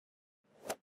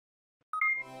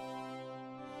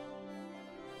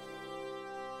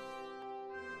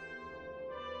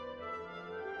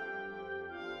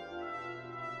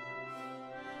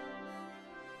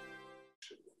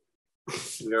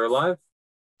We are live.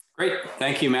 Great.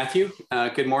 Thank you, Matthew.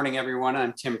 Good morning, everyone.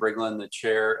 I'm Tim Briglin, the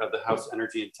chair of the House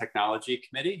Energy and Technology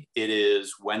Committee. It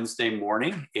is Wednesday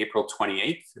morning, April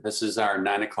 28th. This is our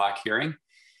 9 o'clock hearing.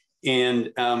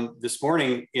 And this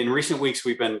morning, in recent weeks,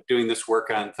 we've been doing this work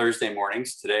on Thursday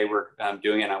mornings. Today, we're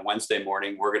doing it on Wednesday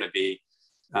morning. We're going to be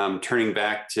turning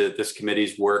back to this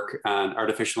committee's work on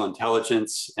artificial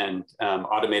intelligence and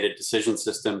automated decision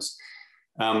systems.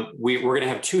 We're going to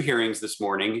have two hearings this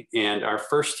morning, and our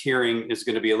first hearing is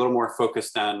going to be a little more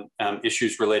focused on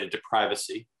issues related to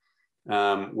privacy,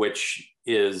 which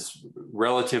is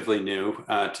relatively new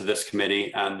to this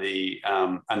committee on the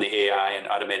AI and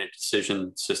automated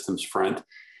decision systems front.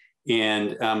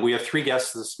 And we have three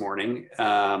guests this morning: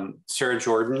 Sarah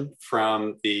Jordan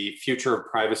from the Future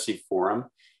of Privacy Forum,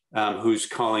 who's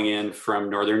calling in from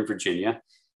Northern Virginia.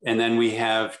 And then we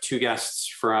have two guests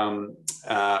from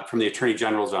the Attorney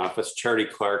General's office, Charity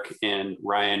Clark and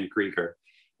Ryan Grieger.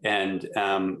 And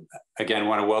again,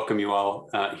 want to welcome you all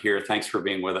here. Thanks for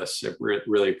being with us. I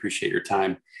really appreciate your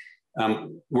time.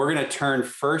 We're going to turn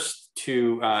first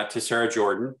to Sarah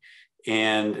Jordan.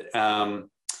 And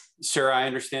Sarah, I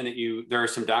understand that there are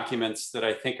some documents that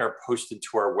I think are posted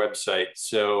to our website.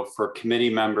 So for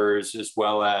committee members, as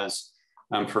well as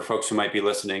for folks who might be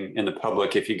listening in the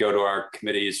public, if you go to our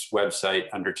committee's website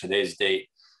under today's date,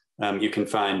 you can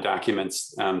find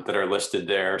documents that are listed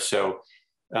there. So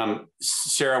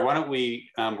Sarah, why don't we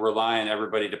rely on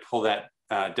everybody to pull that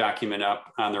document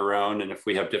up on their own, and if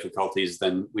we have difficulties,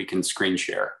 then we can screen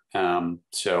share.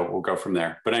 So we'll go from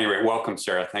there. But anyway, welcome,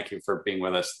 Sarah. Thank you for being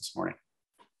with us this morning.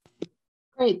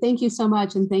 Great, thank you so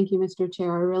much, and thank you, Mr.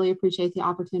 Chair. I really appreciate the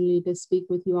opportunity to speak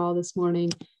with you all this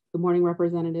morning. Good morning,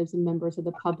 representatives and members of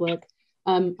the public.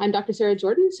 I'm Dr. Sarah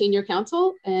Jordan, Senior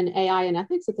Counsel in AI and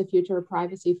Ethics at the Future of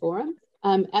Privacy Forum.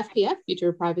 FPF, Future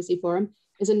of Privacy Forum,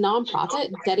 is a nonprofit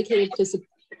dedicated to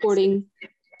supporting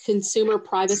consumer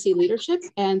privacy leadership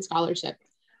and scholarship.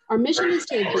 Our mission is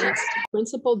to advance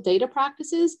principled data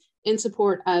practices in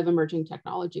support of emerging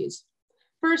technologies.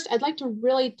 First, I'd like to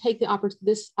really take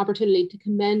this opportunity to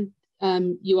commend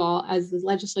you all as the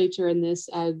legislature and this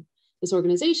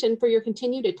organization for your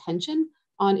continued attention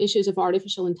on issues of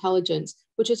artificial intelligence,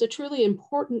 which is a truly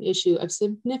important issue of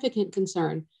significant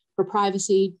concern for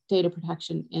privacy, data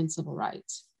protection, and civil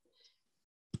rights.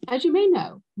 As you may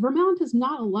know, Vermont is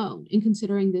not alone in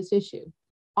considering this issue.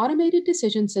 Automated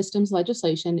decision systems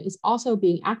legislation is also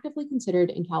being actively considered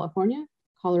in California,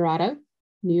 Colorado,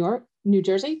 New York, New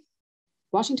Jersey,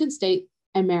 Washington State,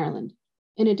 and Maryland.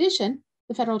 In addition,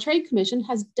 the Federal Trade Commission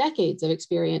has decades of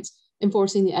experience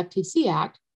enforcing the FTC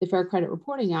Act, the Fair Credit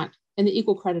Reporting Act, and the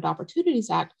Equal Credit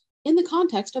Opportunities Act in the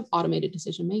context of automated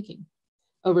decision-making.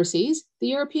 Overseas, the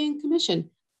European Commission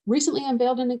recently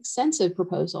unveiled an extensive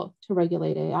proposal to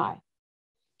regulate AI.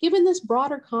 Given this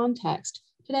broader context,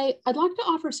 today I'd like to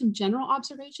offer some general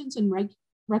observations and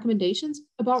recommendations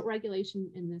about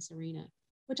regulation in this arena,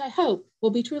 which I hope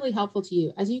will be truly helpful to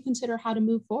you as you consider how to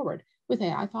move forward with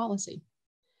AI policy.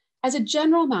 As a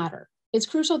general matter, it's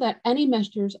crucial that any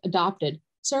measures adopted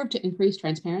serve to increase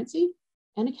transparency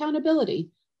and accountability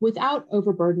without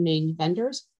overburdening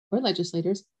vendors or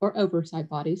legislators or oversight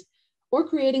bodies or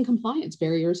creating compliance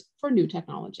barriers for new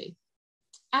technology.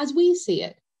 As we see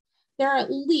it, there are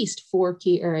at least 4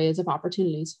 key areas of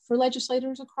opportunities for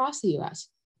legislators across the US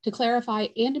to clarify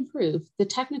and improve the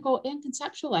technical and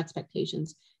conceptual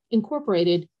expectations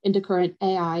incorporated into current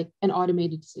AI and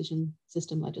automated decision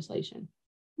system legislation.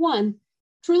 1,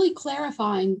 truly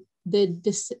clarifying the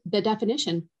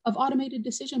definition of automated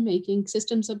decision-making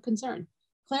systems of concern,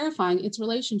 clarifying its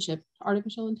relationship to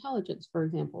artificial intelligence, for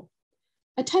example,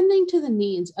 attending to the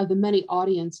needs of the many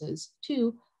audiences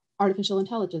to artificial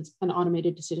intelligence and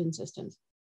automated decision systems,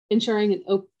 ensuring an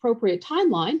appropriate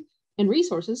timeline and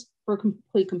resources for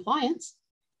complete compliance,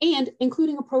 and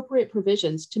including appropriate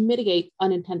provisions to mitigate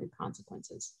unintended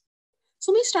consequences.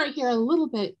 So let me start here a little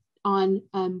bit on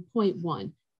point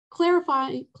 1.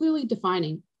 Clearly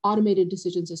defining automated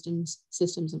decision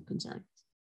systems of concern.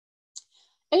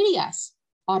 ADS,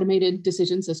 automated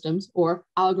decision systems, or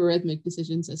algorithmic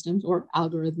decision systems, or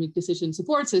algorithmic decision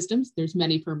support systems, there's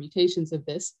many permutations of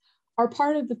this, are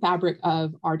part of the fabric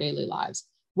of our daily lives,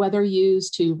 whether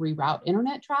used to reroute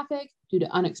internet traffic due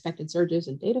to unexpected surges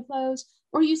in data flows,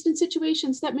 or used in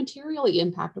situations that materially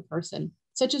impact a person,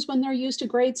 such as when they're used to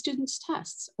grade students'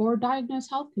 tests or diagnose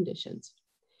health conditions.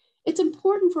 It's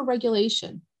important for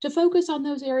regulation to focus on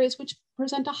those areas which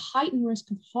present a heightened risk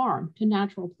of harm to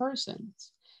natural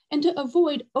persons and to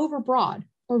avoid overbroad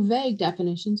or vague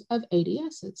definitions of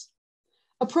ADSs.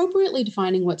 Appropriately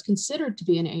defining what's considered to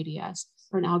be an ADS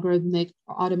or an algorithmic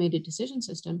or automated decision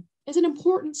system is an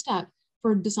important step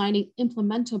for designing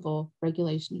implementable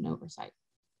regulation and oversight.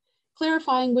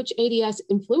 Clarifying which ADS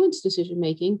influence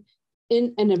decision-making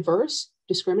in an adverse,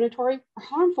 discriminatory, or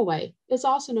harmful way is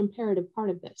also an imperative part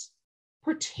of this,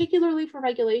 particularly for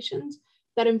regulations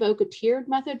that invoke a tiered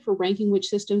method for ranking which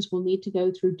systems will need to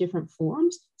go through different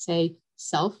forms, say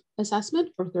self-assessment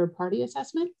or third-party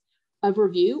assessment, of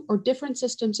review, or different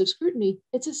systems of scrutiny.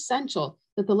 It's essential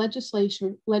that the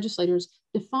legislators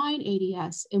define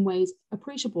ADS in ways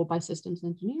appreciable by systems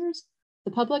engineers,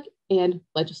 the public, and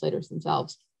legislators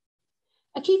themselves.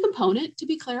 A key component to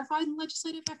be clarified in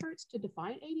legislative efforts to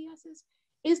define ADSs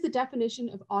is the definition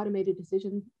of automated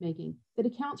decision-making that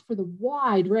accounts for the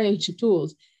wide range of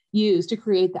tools used to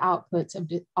create the outputs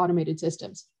of automated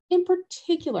systems. In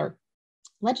particular,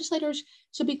 legislators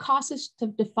should be cautious to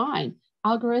define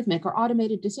algorithmic or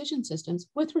automated decision systems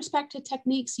with respect to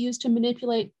techniques used to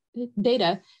manipulate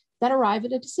data that arrive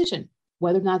at a decision,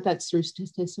 whether or not that's through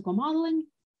statistical modeling,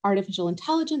 artificial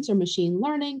intelligence, or machine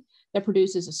learning that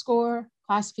produces a score,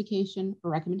 classification, or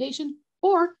recommendation,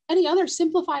 or any other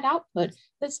simplified output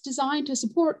that's designed to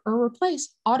support or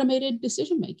replace automated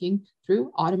decision-making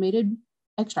through automated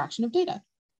extraction of data.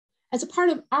 As a part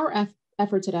of our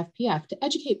efforts at FPF to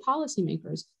educate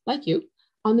policymakers like you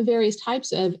on the various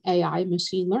types of AI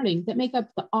machine learning that make up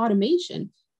the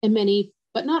automation in many,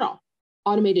 but not all,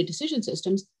 automated decision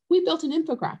systems, we built an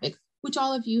infographic, which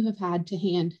all of you have had to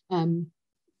hand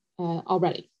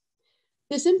already.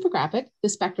 This infographic, the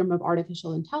spectrum of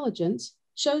artificial intelligence,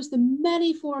 shows the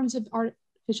many forms of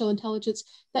artificial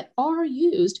intelligence that are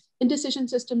used in decision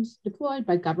systems deployed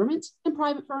by governments and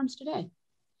private firms today.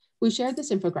 We shared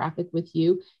this infographic with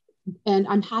you, and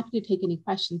I'm happy to take any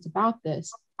questions about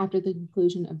this after the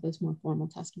conclusion of this more formal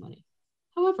testimony.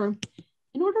 However,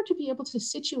 in order to be able to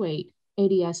situate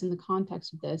ADS in the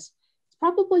context of this, it's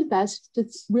probably best to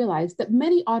realize that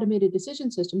many automated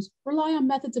decision systems rely on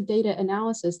methods of data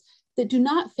analysis that do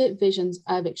not fit visions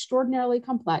of extraordinarily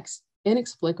complex,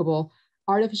 inexplicable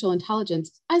artificial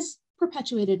intelligence as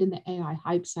perpetuated in the AI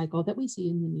hype cycle that we see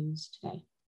in the news today.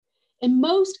 In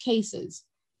most cases,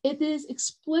 it is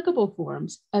explicable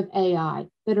forms of AI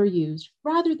that are used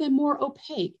rather than more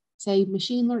opaque, say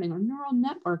machine learning or neural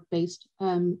network-based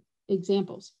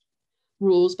examples.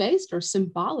 Rules-based or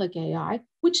symbolic AI,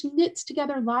 which knits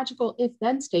together logical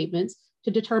if-then statements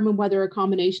to determine whether a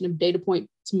combination of data points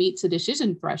meets a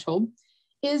decision threshold,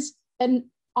 is an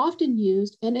often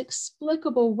used and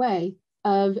explicable way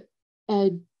of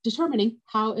determining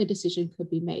how a decision could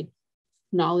be made.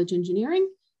 Knowledge engineering,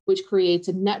 which creates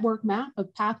a network map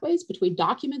of pathways between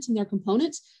documents and their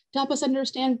components to help us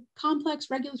understand complex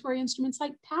regulatory instruments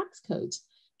like tax codes,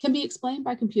 can be explained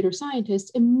by computer scientists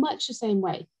in much the same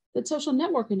way that social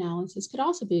network analysis could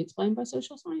also be explained by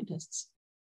social scientists.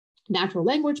 Natural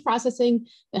language processing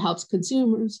that helps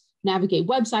consumers navigate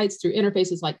websites through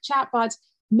interfaces like chatbots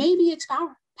may be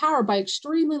powered by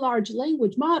extremely large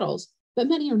language models, but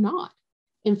many are not.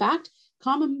 In fact,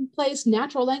 commonplace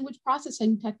natural language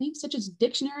processing techniques such as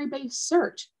dictionary-based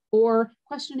search or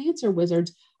question and answer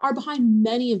wizards are behind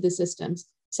many of the systems,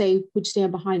 say, which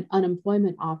stand behind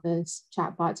unemployment office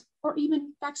chatbots or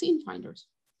even vaccine finders.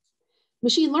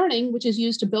 Machine learning, which is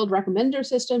used to build recommender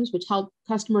systems which help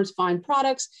customers find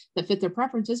products that fit their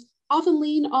preferences, often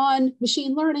lean on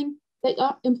machine learning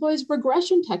that employs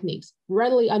regression techniques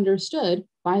readily understood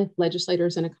by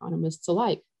legislators and economists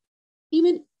alike.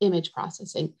 Even image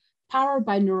processing, powered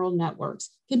by neural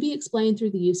networks, can be explained through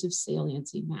the use of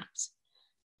saliency maps.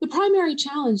 The primary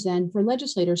challenge then for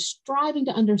legislators striving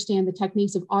to understand the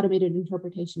techniques of automated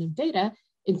interpretation of data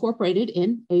incorporated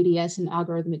in ADS and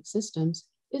algorithmic systems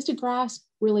is to grasp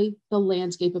really the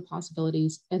landscape of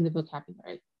possibilities and the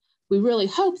vocabulary. We really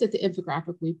hope that the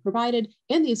infographic we provided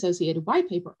and the associated white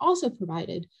paper also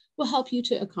provided will help you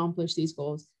to accomplish these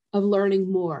goals of learning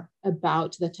more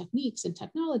about the techniques and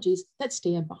technologies that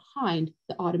stand behind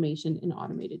the automation in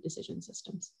automated decision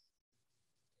systems.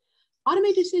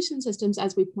 Automated decision systems,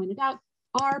 as we pointed out,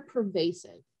 are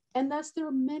pervasive, and thus there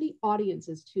are many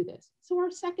audiences to this. So our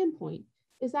second point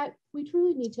is that we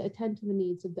truly need to attend to the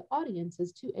needs of the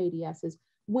audiences to ADSs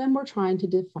when we're trying to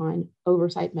define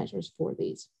oversight measures for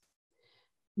these.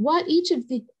 What each of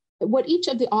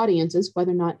the audiences,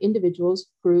 whether or not individuals,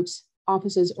 groups,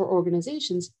 offices, or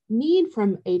organizations, need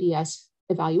from ADS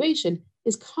evaluation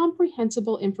is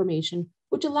comprehensible information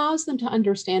which allows them to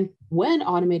understand when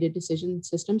automated decision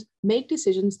systems make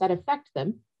decisions that affect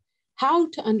them, how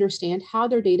to understand how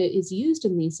their data is used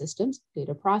in these systems,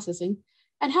 data processing,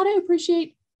 and how to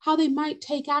appreciate how they might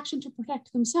take action to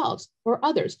protect themselves or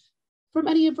others from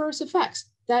any adverse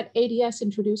effects that ADS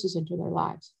introduces into their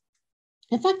lives.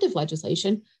 Effective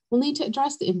legislation will need to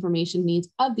address the information needs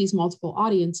of these multiple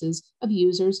audiences of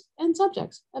users and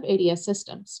subjects of ADS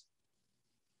systems.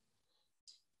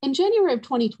 In January of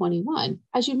 2021,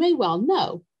 as you may well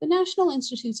know, the National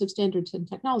Institutes of Standards and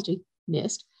Technology,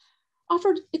 NIST,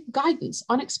 offered guidance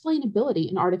on explainability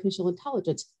in artificial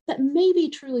intelligence that may be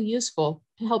truly useful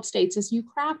to help states as you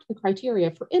craft the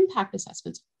criteria for impact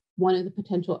assessments, one of the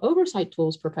potential oversight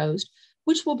tools proposed,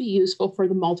 which will be useful for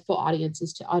the multiple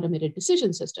audiences to automated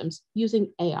decision systems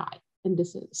using AI and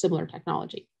similar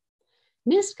technology.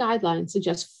 NIST guidelines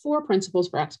suggest 4 principles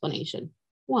for explanation.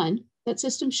 1, that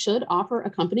systems should offer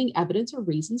accompanying evidence or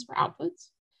reasons for outputs.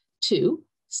 2,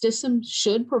 systems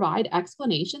should provide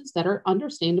explanations that are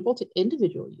understandable to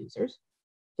individual users.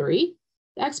 3,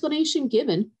 the explanation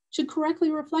given should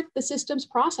correctly reflect the system's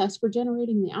process for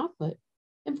generating the output.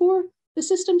 And 4, the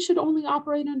system should only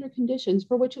operate under conditions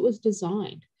for which it was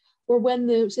designed, or when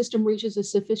the system reaches a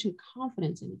sufficient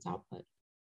confidence in its output.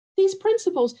 These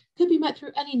principles could be met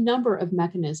through any number of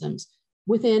mechanisms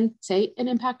within, say, an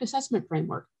impact assessment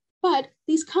framework, but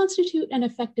these constitute an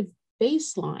effective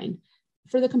baseline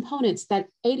for the components that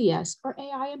ADS or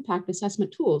AI impact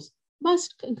assessment tools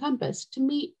must encompass to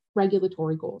meet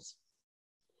regulatory goals.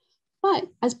 But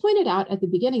as pointed out at the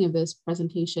beginning of this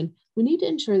presentation, we need to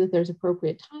ensure that there's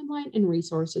appropriate timeline and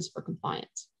resources for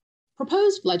compliance.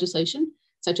 Proposed legislation,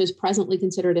 such as presently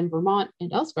considered in Vermont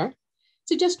and elsewhere,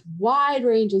 suggest wide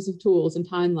ranges of tools and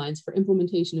timelines for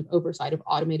implementation of oversight of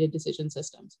automated decision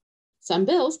systems. Some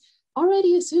bills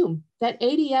already assume that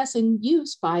ADS in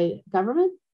use by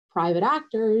government, private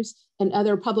actors, and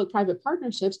other public-private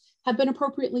partnerships have been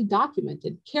appropriately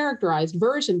documented, characterized,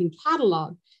 versioned, and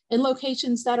cataloged in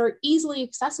locations that are easily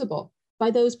accessible by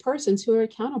those persons who are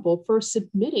accountable for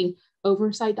submitting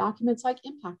oversight documents like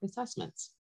impact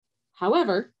assessments.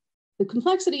 However, the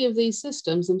complexity of these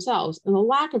systems themselves and the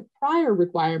lack of prior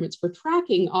requirements for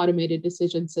tracking automated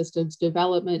decision systems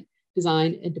development,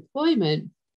 design, and deployment,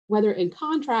 whether in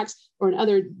contracts or in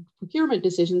other procurement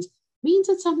decisions, means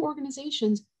that some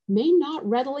organizations may not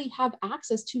readily have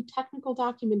access to technical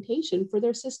documentation for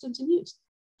their systems in use,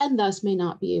 and thus may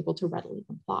not be able to readily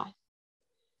comply.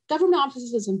 Government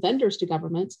offices and vendors to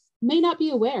governments may not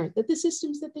be aware that the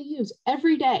systems that they use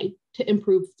every day to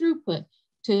improve throughput,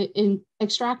 to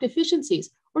extract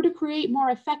efficiencies, or to create more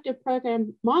effective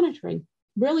program monitoring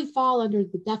really fall under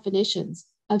the definitions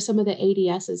of some of the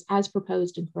ADSs as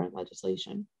proposed in current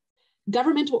legislation.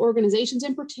 Governmental organizations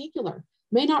in particular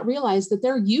may not realize that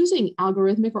they're using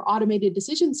algorithmic or automated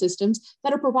decision systems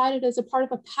that are provided as a part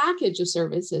of a package of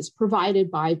services provided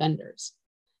by vendors.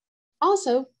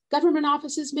 Also, government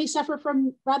offices may suffer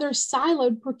from rather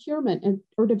siloed procurement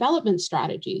or development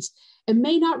strategies and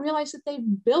may not realize that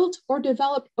they've built or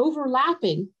developed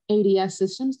overlapping ADS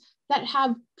systems that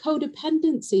have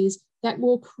codependencies that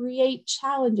will create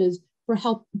challenges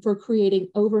for creating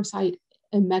oversight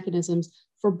and mechanisms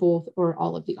for both or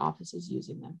all of the offices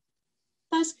using them.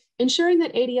 Thus, ensuring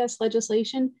that ADS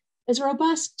legislation is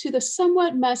robust to the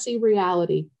somewhat messy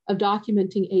reality of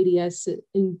documenting ADS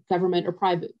in government or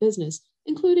private business,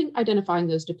 including identifying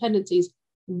those dependencies,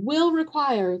 will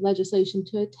require legislation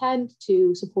to attend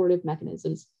to supportive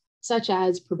mechanisms, such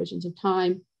as provisions of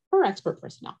time for expert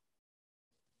personnel.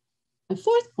 A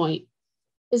fourth point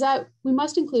is that we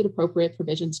must include appropriate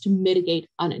provisions to mitigate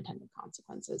unintended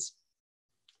consequences.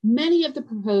 Many of the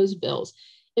proposed bills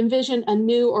envision a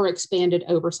new or expanded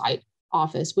oversight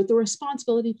office with the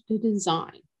responsibility to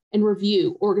design and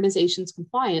review organizations'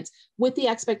 compliance with the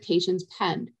expectations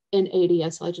penned in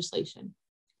ADS legislation.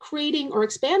 Creating or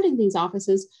expanding these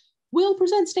offices will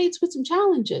present states with some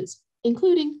challenges,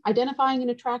 including identifying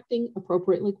and attracting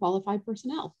appropriately qualified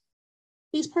personnel.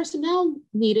 These personnel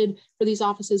needed for these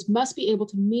offices must be able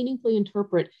to meaningfully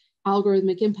interpret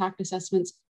algorithmic impact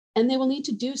assessments, and they will need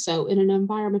to do so in an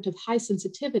environment of high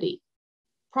sensitivity,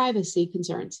 privacy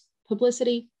concerns,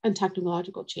 publicity, and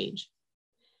technological change.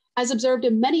 As observed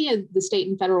in many of the state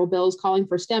and federal bills calling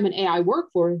for STEM and AI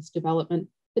workforce development,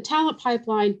 the talent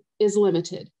pipeline is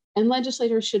limited, and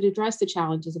legislators should address the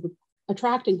challenges of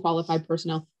attracting qualified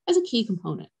personnel as a key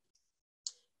component.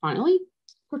 Finally,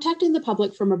 protecting the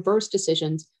public from reverse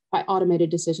decisions by automated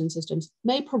decision systems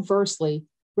may perversely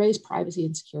raise privacy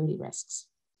and security risks.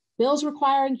 Bills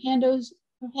requiring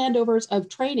handovers of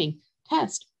training,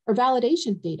 test, or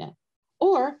validation data,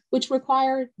 or which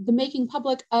require the making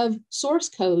public of source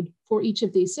code for each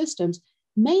of these systems,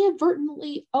 may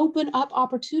inadvertently open up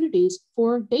opportunities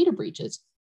for data breaches,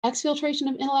 exfiltration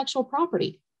of intellectual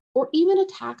property, or even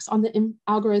attacks on the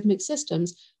algorithmic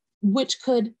systems, which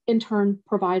could in turn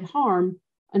provide harm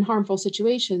and harmful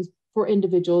situations for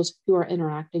individuals who are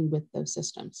interacting with those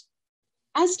systems.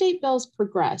 As state bills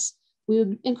progress, We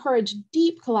would encourage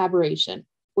deep collaboration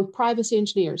with privacy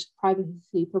engineers,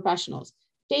 privacy professionals,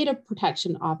 data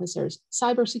protection officers,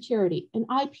 cybersecurity, and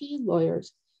IP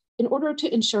lawyers in order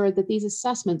to ensure that these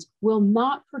assessments will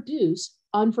not produce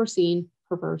unforeseen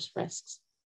perverse risks.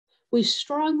 We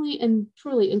strongly and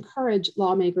truly encourage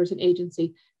lawmakers and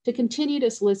agency to continue to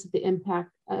solicit the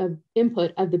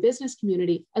input of the business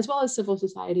community, as well as civil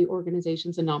society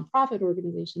organizations and nonprofit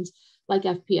organizations like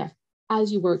FPF, as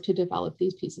you work to develop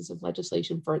these pieces of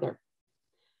legislation further.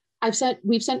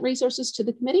 We've sent resources to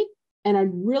the committee, and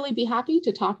I'd really be happy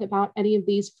to talk about any of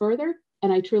these further.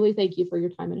 And I truly thank you for your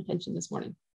time and attention this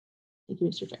morning. Thank you,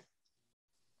 Mr. Chair.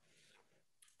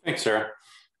 Thanks, Sarah.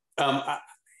 I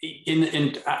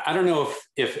don't know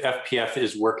if FPF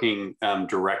is working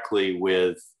directly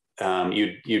with,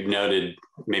 you'd noted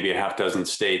maybe a half dozen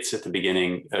states at the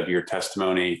beginning of your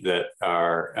testimony that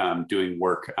are doing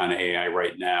work on AI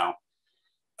right now.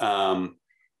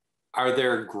 Are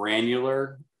there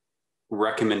granular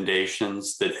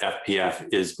recommendations that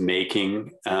FPF is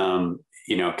making, kind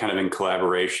of in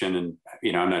collaboration? And,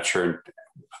 I'm not sure.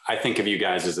 I think of you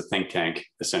guys as a think tank,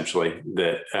 essentially,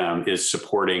 that is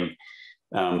supporting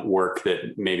work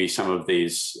that maybe some of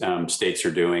these states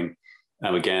are doing.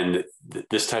 Again,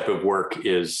 this type of work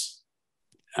is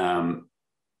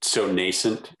so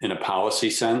nascent in a policy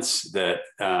sense that,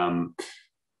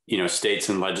 states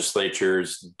and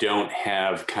legislatures don't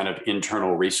have kind of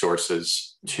internal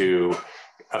resources to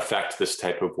affect this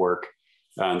type of work.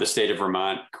 The state of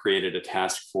Vermont created a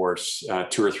task force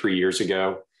 2 or 3 years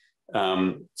ago.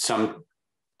 Some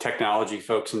technology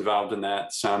folks involved in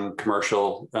that, some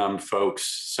commercial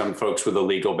folks, some folks with a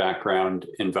legal background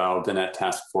involved in that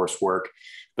task force work,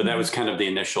 but that was kind of the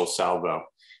initial salvo.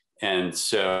 And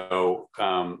so,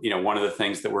 one of the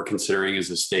things that we're considering as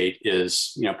a state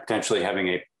is, potentially having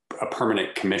a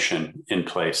permanent commission in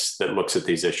place that looks at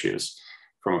these issues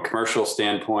from a commercial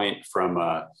standpoint, from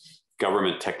a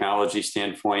government technology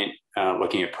standpoint,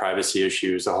 looking at privacy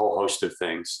issues, a whole host of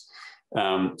things.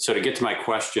 So to get to my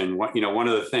question, one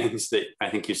of the things that I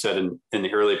think you said in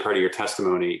the early part of your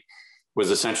testimony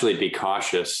was essentially be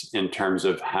cautious in terms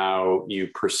of how you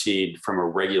proceed from a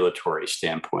regulatory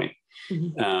standpoint.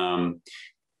 Mm-hmm.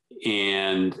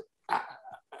 And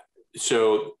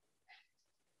so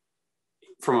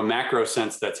from a macro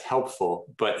sense, that's helpful,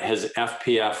 but has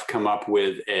FPF come up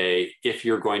with if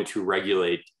you're going to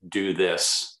regulate, do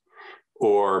this,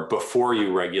 or before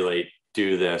you regulate,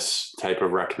 do this type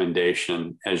of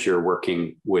recommendation as you're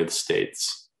working with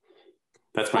states?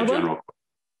 That's my general.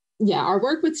 Yeah, our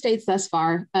work with states thus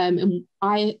far, and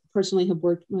I personally have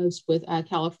worked most with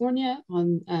California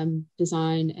on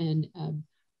design and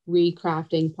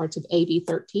recrafting parts of AB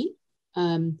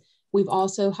 13. We've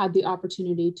also had the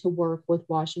opportunity to work with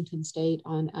Washington State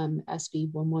on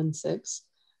SB 116.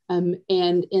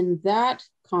 And in that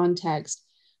context,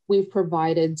 we've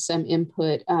provided some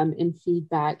input and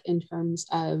feedback in terms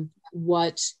of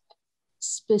what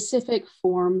specific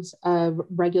forms of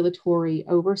regulatory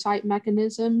oversight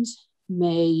mechanisms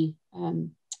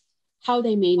how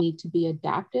they may need to be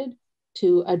adapted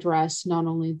to address not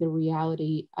only the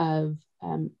reality of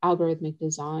algorithmic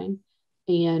design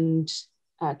and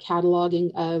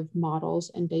cataloging of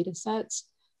models and data sets,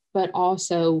 but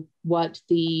also what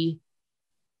the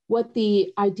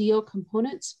ideal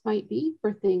components might be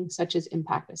for things such as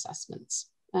impact assessments.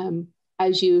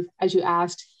 As you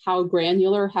asked, how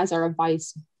granular has our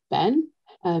advice been?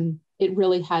 It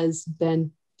really has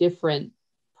been different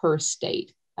per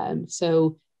state.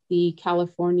 So the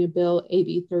California bill,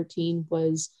 AB 13,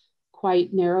 was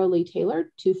quite narrowly tailored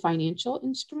to financial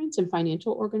instruments and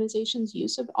financial organizations'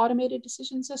 use of automated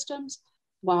decision systems,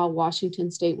 while Washington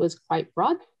State was quite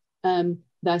broad.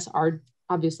 Thus,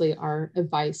 obviously our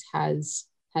advice has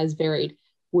varied.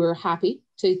 We're happy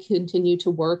to continue to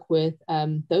work with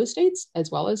those states as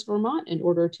well as Vermont in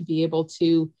order to be able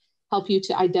to help you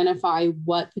to identify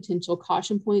what potential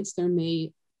caution points there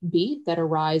may be that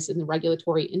arise in the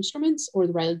regulatory instruments or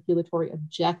the regulatory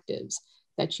objectives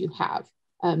that you have,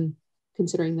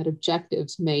 considering that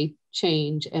objectives may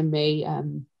change and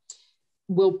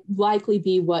will likely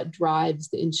be what drives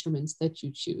the instruments that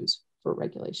you choose for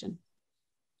regulation.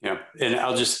 Yeah, and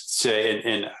I'll just say,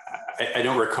 and I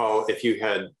don't recall if you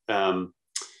had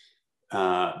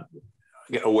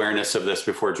awareness of this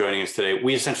before joining us today.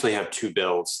 We essentially have two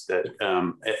bills that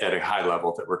at a high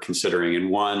level that we're considering, and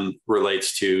one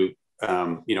relates to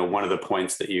one of the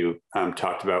points that you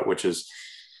talked about, which is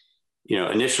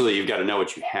initially you've got to know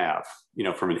what you have,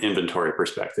 from an inventory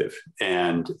perspective,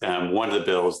 and one of the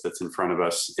bills that's in front of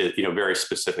us, very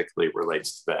specifically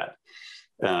relates to that.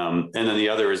 And then the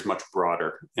other is much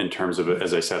broader in terms of,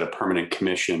 as I said, a permanent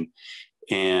commission.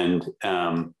 And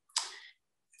I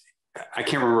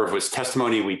can't remember if it was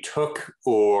testimony we took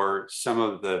or some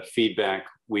of the feedback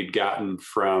we'd gotten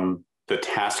from the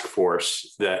task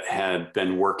force that had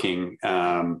been working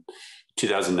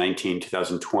 2019,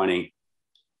 2020,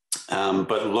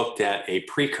 but looked at a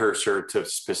precursor to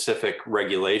specific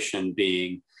regulation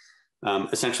being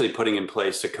essentially putting in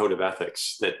place a code of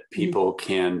ethics that people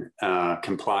can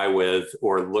comply with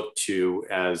or look to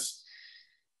as,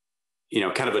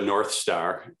 kind of a North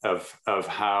Star of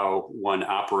how one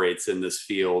operates in this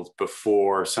field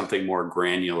before something more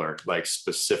granular, like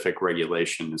specific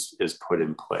regulation is put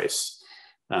in place.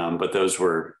 But those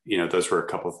were a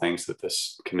couple of things that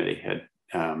this committee had,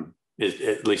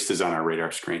 at least is on our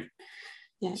radar screen.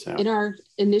 Yeah, so in our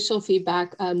initial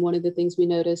feedback, one of the things we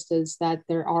noticed is that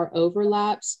there are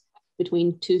overlaps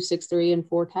between 263 and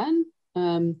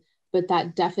 410, but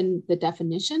that the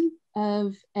definition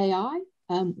of AI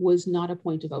was not a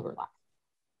point of overlap,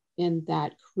 and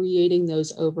that creating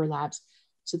those overlaps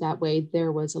so that way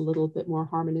there was a little bit more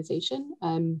harmonization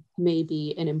may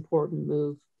be an important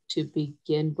move to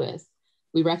begin with.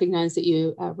 We recognize that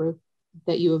you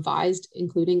advised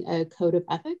including a code of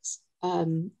ethics,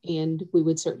 and we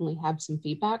would certainly have some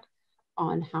feedback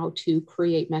on how to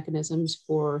create mechanisms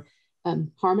for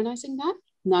harmonizing that,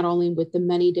 not only with the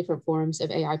many different forms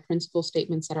of AI principle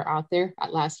statements that are out there.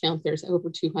 At last count, there's over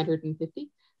 250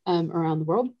 around the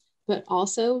world, but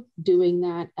also doing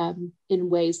that in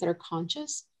ways that are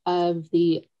conscious of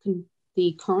the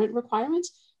current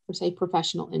requirements for, say,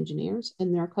 professional engineers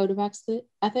and their code of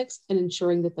ethics, and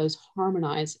ensuring that those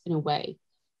harmonize in a way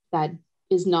that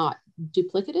is not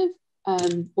duplicative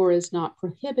or is not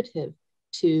prohibitive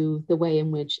to the way in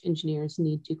which engineers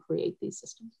need to create these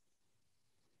systems.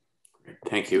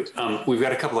 Thank you. We've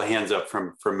got a couple of hands up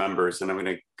from members, and I'm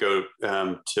going to go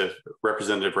to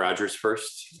Representative Rogers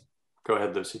first. Go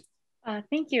ahead, Lucy.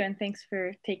 Thank you, and thanks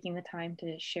for taking the time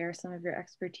to share some of your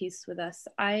expertise with us.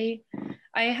 I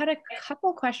had a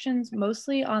couple questions,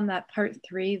 mostly on that part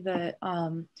 3,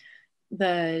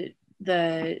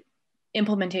 the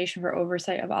implementation for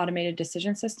oversight of automated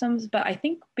decision systems. But I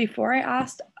think before I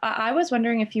asked, I was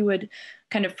wondering if you would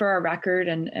kind of, for our record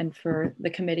and for the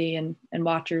committee and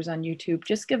watchers on YouTube,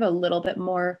 just give a little bit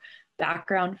more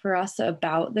background for us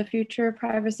about the Future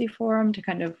Privacy Forum to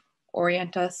kind of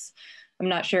orient us. I'm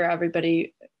not sure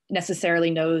everybody necessarily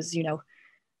knows,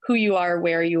 who you are,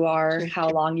 where you are, how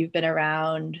long you've been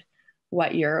around,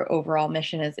 what your overall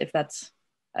mission is. If that's,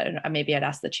 I don't know, maybe I'd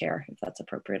ask the chair if that's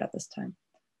appropriate at this time.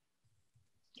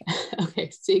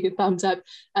 Okay, seeing a thumbs up.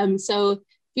 So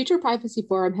Future Privacy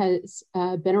Forum has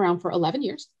been around for 11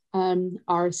 years.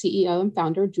 Our CEO and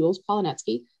founder, Jules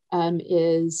Polonetsky,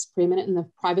 is preeminent in the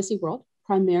privacy world,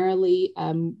 primarily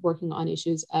working on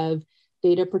issues of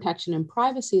data protection and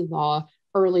privacy law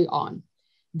early on.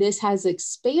 This has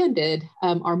expanded.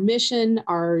 Our mission,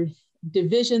 our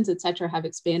divisions, et cetera, have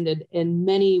expanded in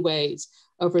many ways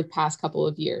over the past couple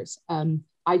of years.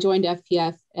 I joined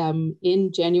FPF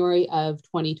in January of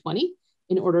 2020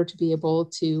 in order to be able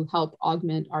to help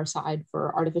augment our side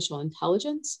for artificial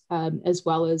intelligence, as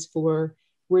well as for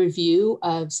review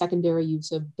of secondary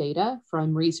use of data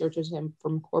from researchers and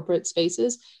from corporate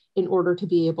spaces in order to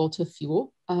be able to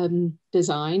fuel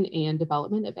design and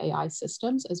development of AI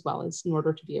systems, as well as in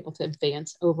order to be able to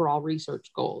advance overall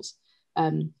research goals.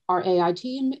 Our AI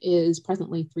team is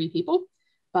presently 3 people,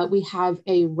 but we have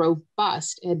a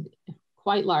robust and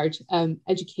quite large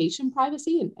education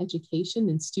privacy and education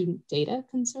and student data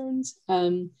concerns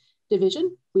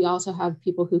division. We also have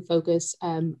people who focus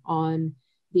on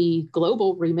the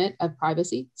global remit of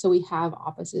privacy. So we have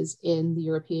offices in the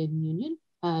European Union,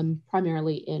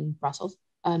 primarily in Brussels.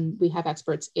 We have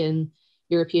experts in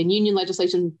European Union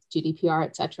legislation, GDPR,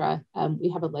 et cetera.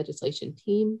 We have a legislation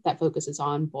team that focuses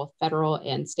on both federal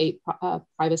and state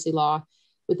privacy law.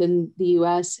 Within the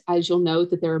US, as you'll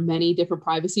note, that there are many different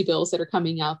privacy bills that are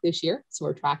coming out this year. So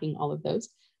we're tracking all of those.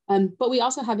 But we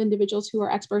also have individuals who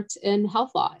are experts in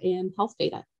health law and health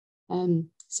data.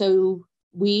 So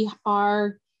we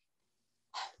are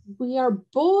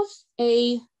both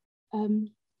we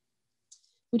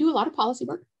do a lot of policy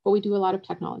work, but we do a lot of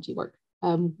technology work.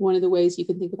 One of the ways you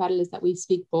can think about it is that we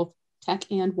speak both tech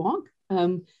and wonk.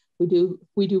 We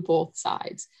do both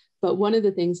sides. But one of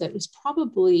the things that is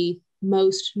probably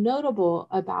most notable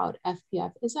about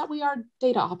FPF is that we are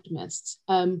data optimists.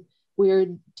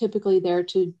 We're typically there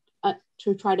to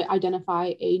try to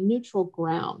identify a neutral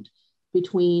ground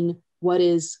between what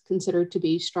is considered to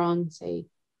be strong, say,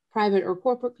 private or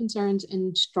corporate concerns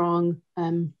and strong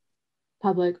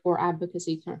public or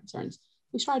advocacy concerns.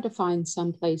 we tried to find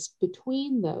some place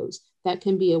between those that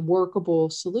can be a workable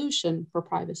solution for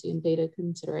privacy and data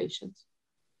considerations.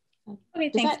 Okay,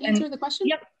 does thanks. that answer the question?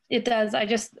 Yep, it does. I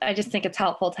just think it's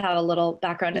helpful to have a little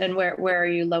background. And where are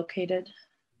you located?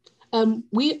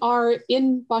 We are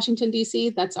in Washington,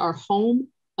 D.C. That's our home.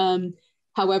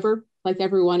 However, like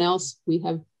everyone else, we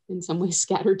have in some ways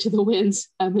scattered to the winds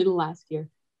in the last year.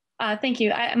 Thank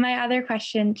you. My other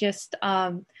question, just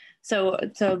so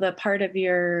the part of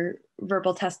your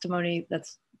verbal testimony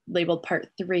that's labeled part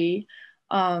 3,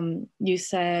 you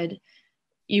said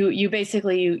you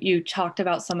basically you talked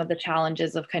about some of the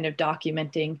challenges of kind of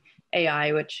documenting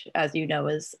AI, which, as you know,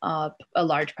 is a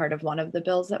large part of one of the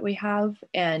bills that we have,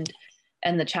 and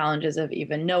the challenges of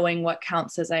even knowing what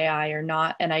counts as AI or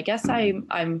not. And I guess I'm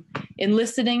in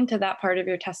listening to that part of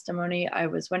your testimony, I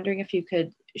was wondering if you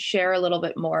could share a little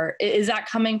bit more. Is that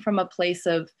coming from a place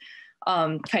of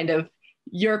kind of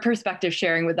your perspective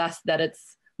sharing with us that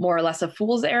it's more or less a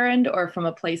fool's errand, or from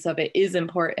a place of it is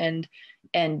important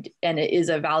and it is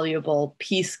a valuable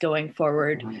piece going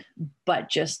forward, but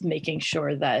just making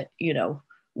sure that, you know,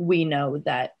 we know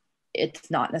that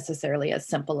it's not necessarily as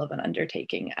simple of an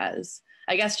undertaking as,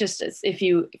 I guess, just as if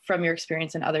you, from your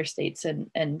experience in other states,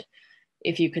 and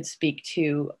if you could speak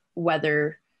to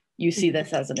whether you see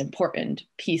this as an important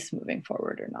piece moving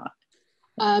forward or not.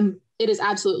 It is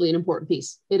absolutely an important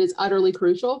piece. It is utterly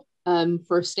crucial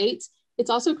for states. It's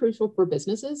also crucial for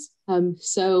businesses.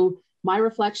 So my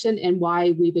reflection and why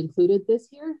we've included this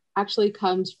here actually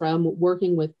comes from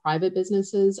working with private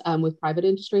businesses, with private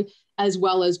industry, as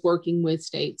well as working with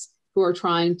states who are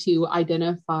trying to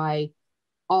identify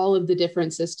all of the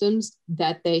different systems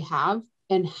that they have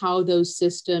and how those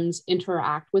systems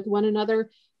interact with one another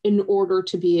in order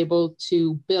to be able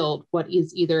to build what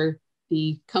is either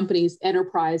the company's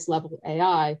enterprise level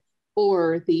AI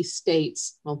or the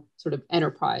state's, well, sort of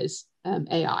enterprise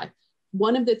AI.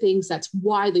 One of the things that's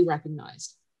widely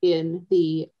recognized in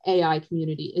the AI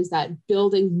community is that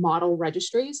building model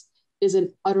registries is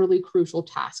an utterly crucial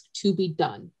task to be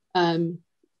done,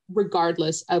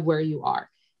 regardless of where you are.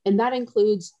 And that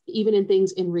includes even in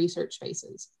things in research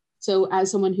spaces. So as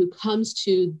someone who comes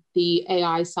to the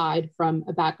AI side from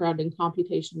a background in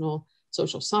computational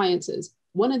social sciences,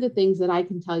 one of the things that I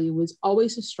can tell you was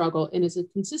always a struggle, and is a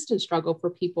consistent struggle for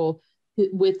people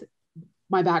with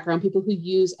my background, people who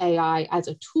use AI as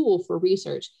a tool for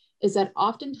research, is that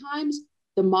oftentimes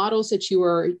the models that you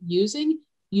are using,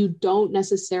 you don't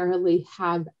necessarily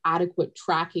have adequate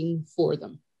tracking for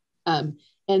them.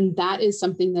 And that is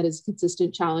something that is a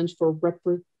consistent challenge for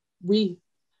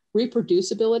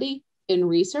reproducibility in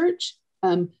research,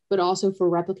 but also for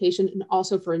replication and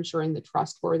also for ensuring the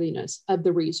trustworthiness of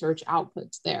the research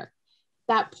outputs there.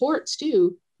 That ports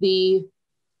to the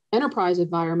enterprise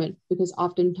environment, because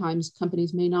oftentimes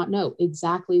companies may not know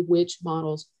exactly which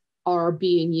models are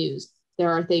being used.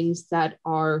 There are things that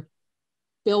are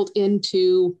built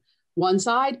into one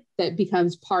side that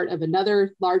becomes part of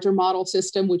another larger model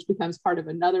system, which becomes part of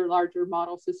another larger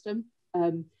model system.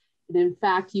 And in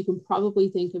fact, you can probably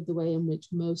think of the way in which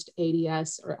most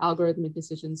ADS or algorithmic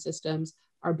decision systems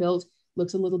are built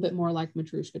looks a little bit more like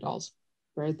Matryoshka dolls,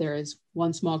 where there is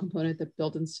one small component that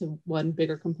built into one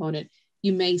bigger component.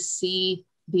 You may see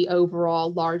the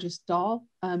overall largest doll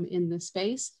in the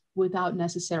space without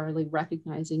necessarily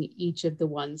recognizing each of the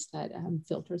ones that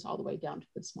filters all the way down to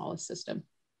the smallest system.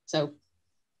 So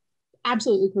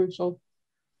absolutely crucial.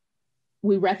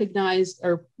 We recognized,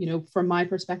 or, you know, from my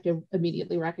perspective,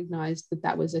 immediately recognized that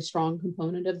that was a strong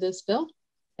component of this bill.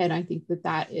 And I think that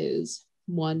that is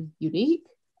one unique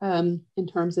in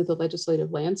terms of the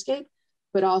legislative landscape,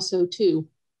 but also two,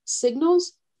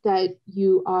 signals that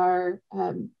you are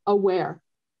aware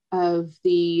of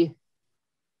the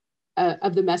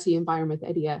messy environment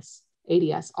that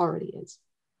ADS already is.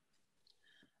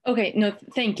 Okay, no,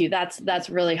 thank you. That's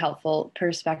really helpful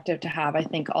perspective to have. I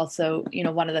think also, you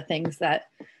know, one of the things that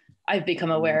I've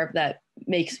become aware of that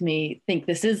makes me think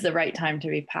this is the right time to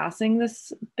be passing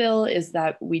this bill is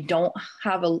that we don't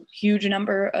have a huge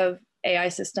number of AI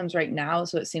systems right now.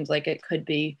 So it seems like it could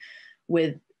be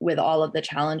with all of the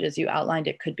challenges you outlined,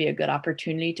 it could be a good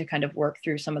opportunity to kind of work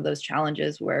through some of those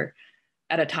challenges where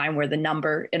at a time where the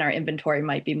number in our inventory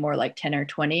might be more like 10 or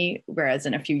 20, whereas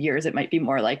in a few years it might be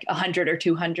more like 100 or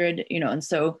 200, you know, and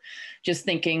so just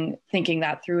thinking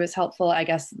that through is helpful. I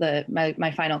guess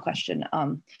my final question,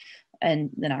 and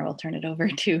then I will turn it over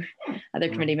to other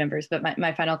committee members, but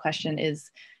my final question is,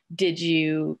 did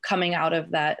you, coming out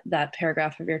of that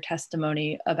paragraph of your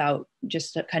testimony about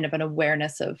just a kind of an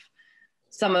awareness of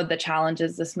some of the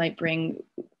challenges this might bring,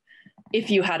 if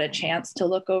you had a chance to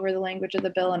look over the language of the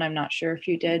bill, and I'm not sure if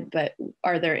you did, but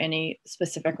are there any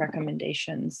specific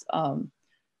recommendations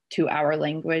to our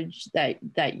language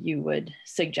that you would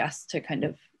suggest to kind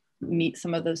of meet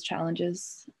some of those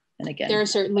challenges? And again, there are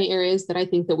certainly areas that I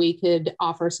think that we could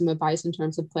offer some advice in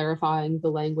terms of clarifying the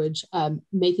language,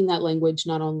 making that language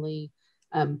not only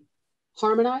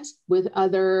harmonize with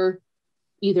other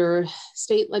either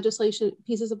state legislation,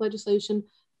 pieces of legislation,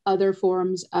 other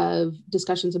forms of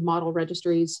discussions of model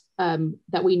registries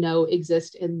that we know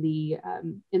exist in the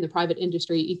private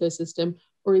industry ecosystem,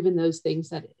 or even those things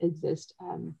that exist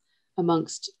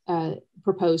amongst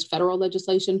proposed federal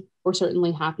legislation. We're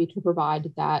certainly happy to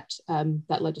provide that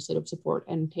legislative support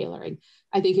and tailoring.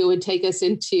 I think it would take us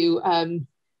into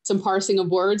some parsing of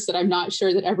words that I'm not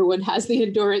sure that everyone has the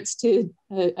endurance to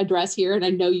address here. And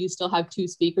I know you still have two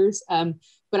speakers,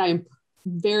 but I am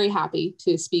very happy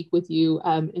to speak with you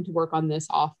and to work on this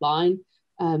offline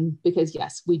because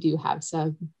yes, we do have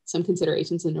some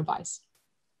considerations and advice.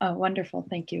 Oh, wonderful.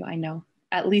 Thank you. I know,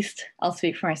 at least I'll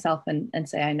speak for myself and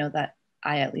say I know that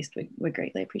I at least would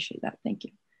greatly appreciate that. Thank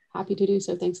you. Happy to do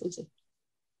so. Thanks, Lucy.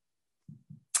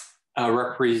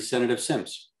 Representative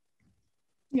Sims.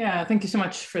 Yeah, thank you so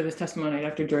much for this testimony,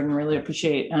 Dr. Jordan. Really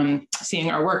appreciate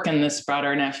seeing our work in this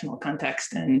broader national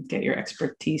context and get your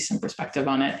expertise and perspective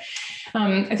on it.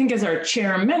 I think as our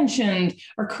chair mentioned,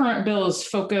 our current bills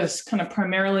focus kind of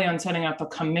primarily on setting up a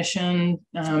commission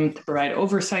to provide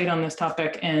oversight on this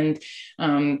topic, and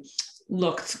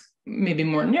looked maybe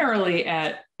more narrowly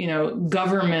at,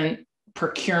 government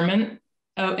procurement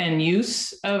and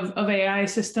use of AI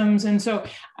systems. And so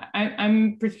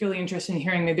I'm particularly interested in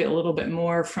hearing maybe a little bit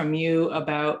more from you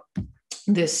about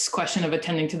this question of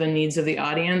attending to the needs of the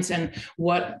audience and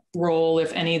what role,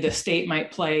 if any, the state might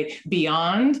play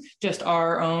beyond just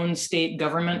our own state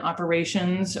government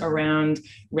operations around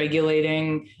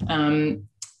regulating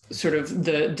sort of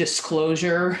the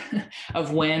disclosure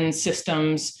of when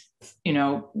systems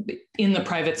in the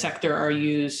private sector are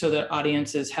used so that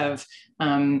audiences have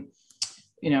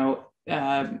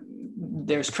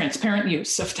there's transparent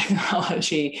use of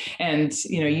technology. And,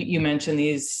 you mentioned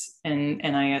these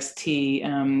NIST,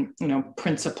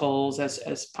 principles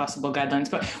as possible guidelines,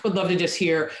 but would love to just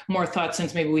hear more thoughts,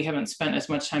 since maybe we haven't spent as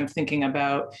much time thinking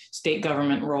about state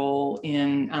government role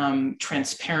in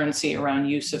transparency around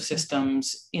use of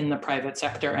systems in the private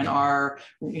sector and our,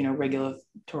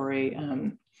 regulatory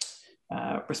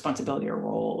responsibility or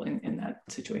role in that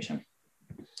situation.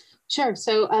 Sure.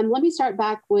 So let me start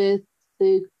back with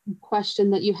the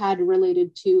question that you had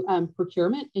related to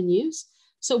procurement and use.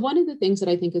 So one of the things that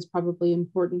I think is probably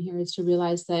important here is to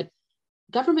realize that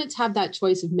governments have that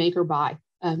choice of make or buy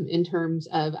in terms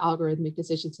of algorithmic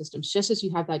decision systems, just as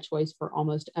you have that choice for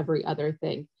almost every other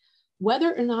thing.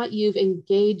 Whether or not you've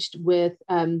engaged with,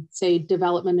 say,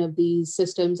 development of these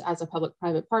systems as a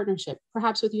public-private partnership,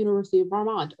 perhaps with the University of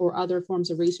Vermont or other forms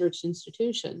of research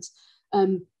institutions,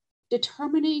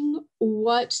 determining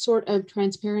what sort of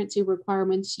transparency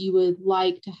requirements you would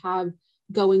like to have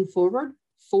going forward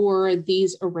for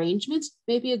these arrangements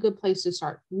may be a good place to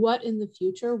start. What in the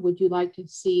future would you like to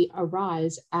see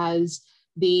arise as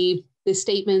the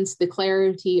statements, the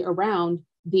clarity around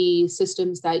the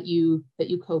systems that you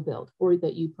co-build or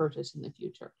that you purchase in the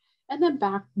future? And then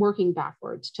working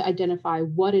backwards to identify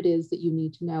what it is that you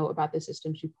need to know about the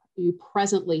systems you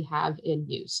presently have in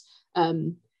use.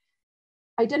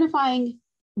 Identifying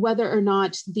whether or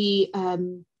not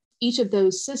each of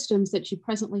those systems that you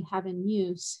presently have in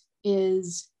use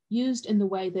is used in the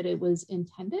way that it was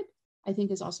intended, I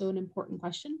think is also an important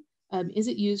question. Is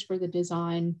it used for the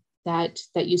design that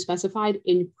you specified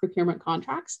in procurement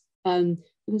contracts?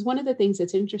 Because one of the things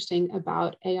that's interesting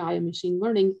about AI and machine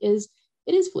learning is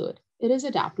it is fluid, it is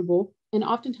adaptable, and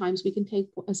oftentimes we can take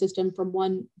a system from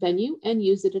one venue and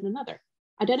use it in another.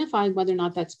 Identifying whether or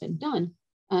not that's been done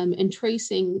and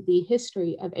tracing the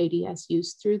history of ADS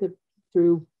use through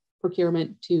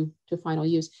procurement to final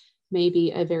use may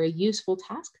be a very useful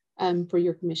task for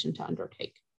your commission to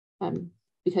undertake.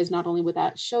 Because not only would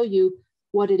that show you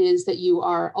what it is that you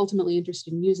are ultimately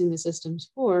interested in using the systems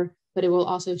for, but it will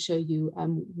also show you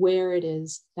where it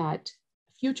is that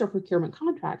future procurement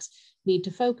contracts need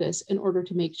to focus in order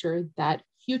to make sure that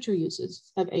future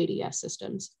uses of ADS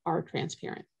systems are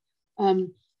transparent.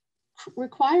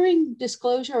 Requiring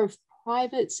disclosure of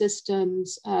private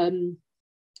systems through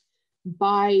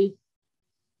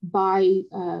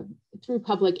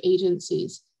public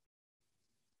agencies.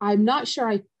 I'm not sure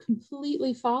I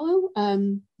completely follow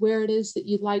where it is that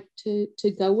you'd like to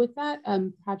go with that.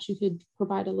 Perhaps you could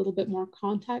provide a little bit more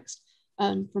context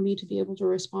for me to be able to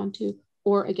respond to.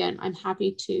 or again, I'm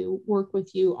happy to work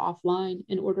with you offline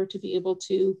in order to be able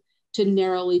to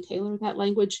narrowly tailor that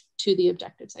language to the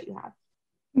objectives that you have.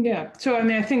 Yeah, so I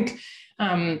mean, I think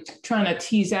trying to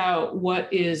tease out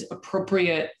what is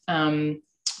appropriate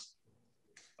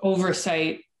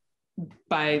oversight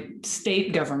by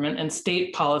state government and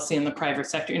state policy in the private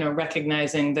sector,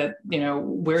 recognizing that,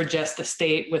 we're just a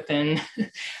state within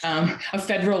a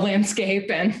federal landscape.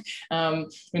 And,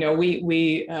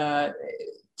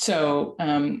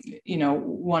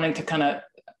 wanting to kind of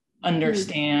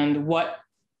understand what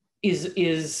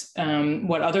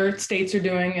what other states are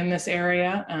doing in this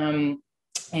area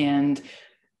and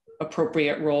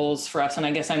appropriate roles for us. And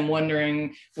I guess I'm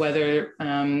wondering whether,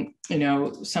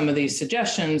 some of these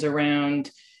suggestions around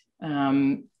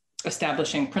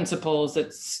establishing principles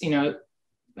that's,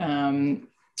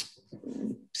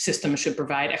 systems should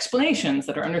provide explanations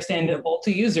that are understandable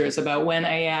to users about when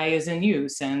AI is in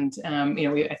use. And,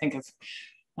 I think I've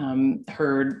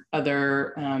heard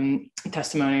other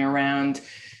testimony around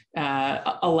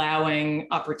allowing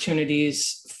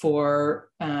opportunities for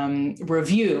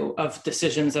review of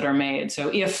decisions that are made. So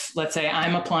if, let's say,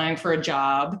 I'm applying for a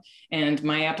job and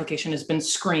my application has been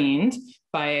screened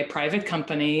by a private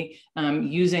company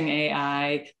using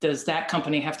AI, does that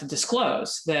company have to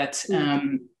disclose that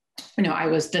I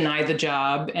was denied the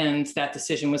job and that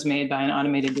decision was made by an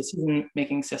automated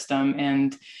decision-making system?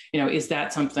 And, is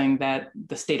that something that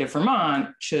the state of Vermont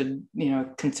should,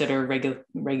 consider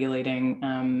regulating,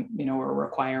 or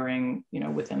requiring,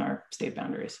 within our state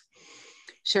boundaries?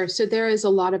 Sure. So there is a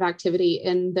lot of activity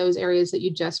in those areas that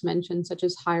you just mentioned, such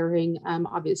as hiring,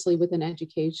 obviously within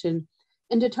education,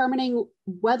 and determining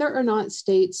whether or not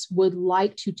states would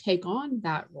like to take on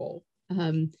that role.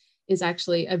 Is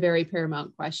actually a very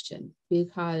paramount question,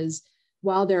 because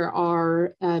while there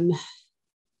are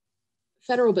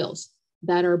federal bills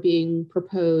that are being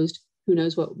proposed, who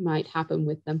knows what might happen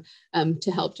with them,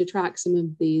 to help to track some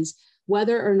of these,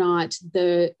 whether or not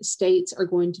the states are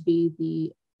going to be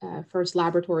the first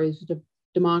laboratories of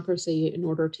democracy in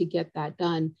order to get that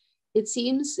done, it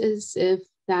seems as if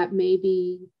that may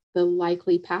be the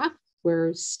likely path,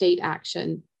 where state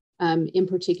action in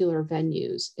particular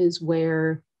venues is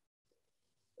where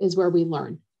we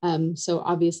learn. So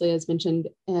obviously, as mentioned,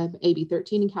 AB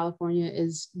 13 in California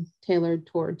is tailored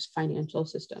towards financial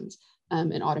systems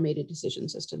and automated decision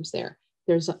systems there.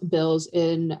 There's bills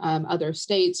in other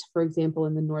states, for example,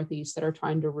 in the Northeast, that are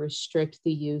trying to restrict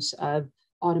the use of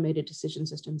automated decision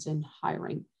systems in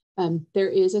hiring. There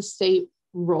is a state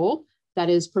role that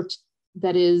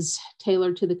is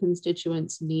tailored to the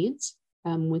constituents' needs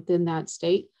within that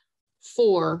state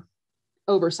for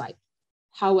oversight.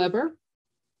 However,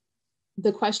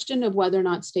 the question of whether or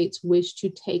not states wish to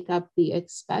take up the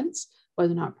expense,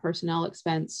 whether or not personnel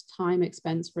expense, time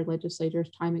expense for legislators,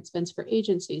 time expense for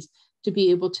agencies, to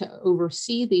be able to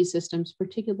oversee these systems,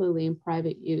 particularly in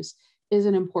private use, is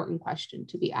an important question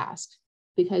to be asked,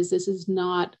 because this is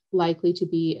not likely to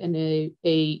be an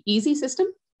easy system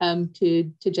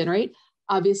to generate.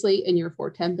 Obviously, in your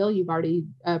 410 bill, you've already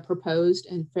proposed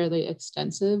and fairly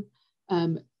extensive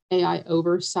AI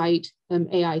oversight,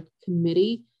 AI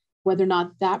committee. Whether or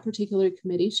not that particular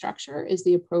committee structure is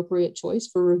the appropriate choice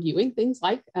for reviewing things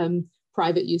like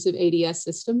private use of ADS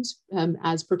systems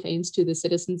as pertains to the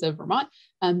citizens of Vermont,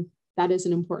 that is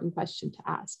an important question to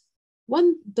ask.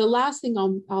 The last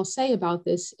thing I'll say about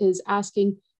this is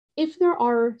asking if there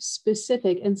are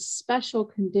specific and special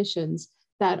conditions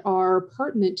that are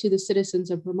pertinent to the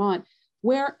citizens of Vermont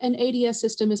where an ADS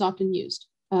system is often used.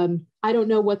 I don't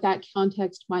know what that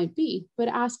context might be, but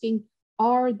asking,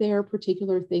 are there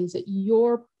particular things that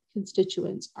your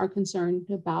constituents are concerned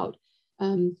about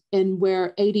and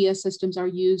where ADS systems are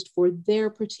used for their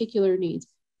particular needs,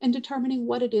 and determining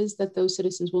what it is that those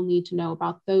citizens will need to know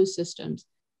about those systems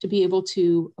to be able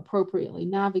to appropriately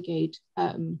navigate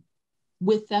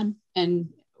with them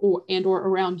or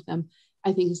around them,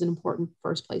 I think is an important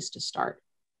first place to start.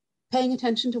 Paying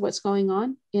attention to what's going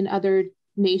on in other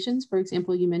nations. For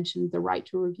example, you mentioned the right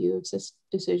to review of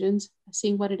decisions,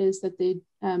 seeing what it is that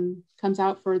comes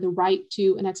out for the right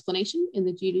to an explanation in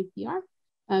the GDPR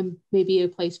may be a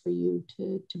place for you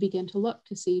to begin to look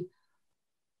to see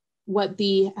what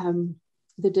the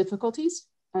difficulties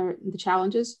or the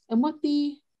challenges and what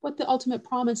the ultimate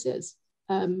promise is,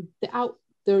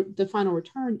 the final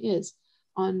return is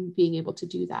on being able to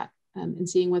do that, and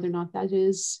seeing whether or not that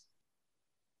is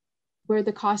where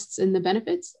the costs and the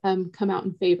benefits come out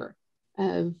in favor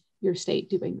of your state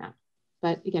doing that.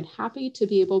 But again, happy to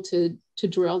be able to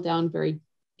drill down very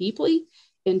deeply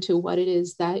into what it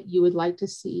is that you would like to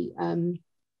see,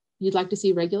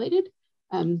 regulated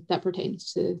that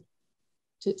pertains to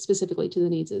specifically to the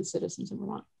needs of the citizens in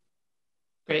Vermont.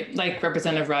 Great. Like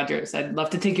Representative Rogers, I'd love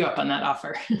to take you up on that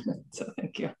offer. So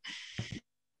thank you.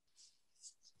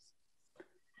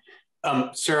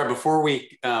 Sarah, before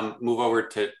we move over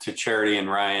to Charity and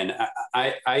Ryan,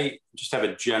 I just have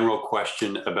a general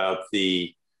question about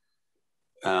the,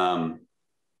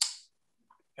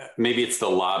 maybe it's the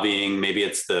lobbying, maybe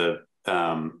it's the,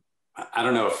 I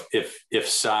don't know if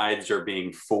sides are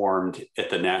being formed at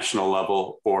the national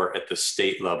level or at the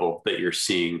state level that you're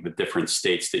seeing the different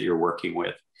states that you're working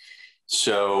with.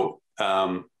 So,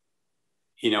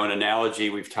 you know, an analogy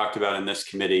we've talked about in this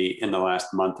committee in the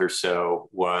last month or so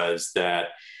was that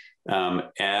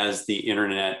as the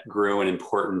internet grew in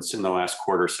importance in the last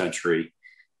quarter century,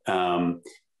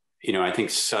 you know, I think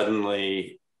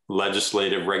suddenly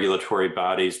legislative regulatory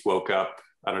bodies woke up.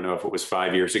 I don't know if it was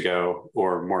 5 years ago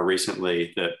or more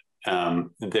recently, that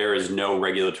there is no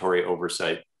regulatory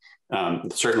oversight.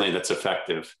 Certainly that's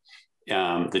effective.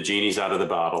 The genie's out of the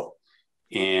bottle.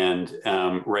 And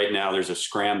right now there's a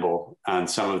scramble on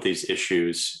some of these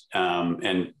issues.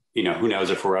 And, you know, who knows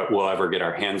if we'll ever get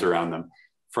our hands around them.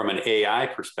 From an AI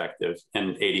perspective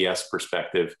and ADS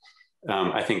perspective,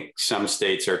 I think some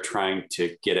states are trying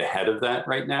to get ahead of that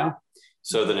right now,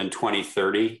 so that in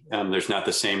 2030, there's not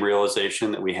the same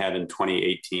realization that we had in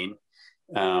 2018,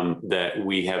 that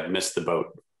we have missed the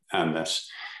boat on this.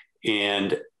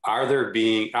 And are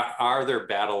there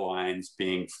battle lines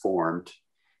being formed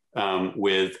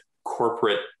with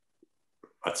corporate,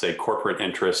 let's say corporate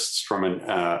interests from an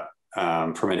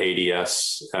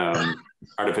ADS,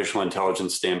 artificial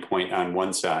intelligence standpoint on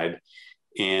one side,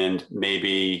 and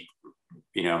maybe,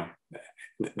 you know,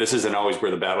 this isn't always where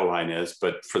the battle line is,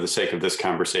 but for the sake of this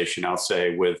conversation, I'll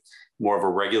say with more of a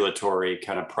regulatory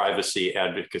kind of privacy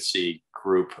advocacy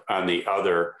group on the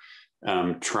other,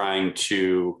 trying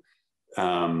to,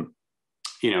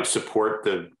 you know, support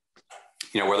the,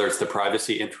 you know, whether it's the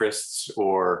privacy interests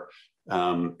or,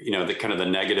 you know, the kind of the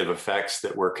negative effects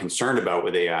that we're concerned about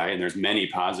with AI, and there's many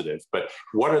positive, but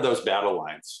what are those battle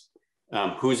lines?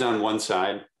 Who's on one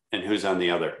side and who's on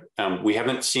the other? We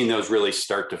haven't seen those really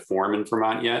start to form in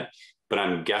Vermont yet, but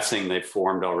I'm guessing they've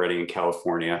formed already in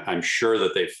California. I'm sure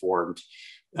that they've formed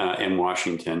in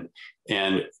Washington.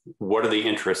 And what are the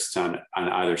interests on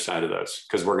either side of those?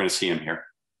 Because we're going to see them here.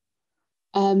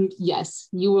 Yes,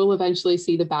 you will eventually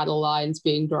see the battle lines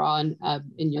being drawn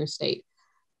in your state.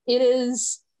 It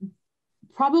is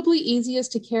probably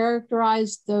easiest to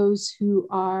characterize those who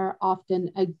are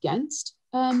often against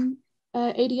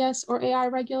ADS or AI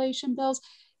regulation bills.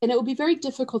 And it would be very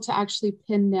difficult to actually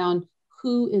pin down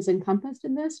who is encompassed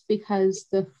in this, because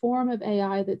the form of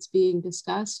AI that's being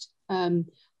discussed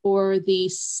or the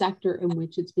sector in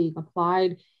which it's being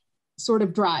applied sort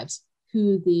of drives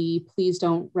who the please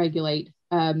don't regulate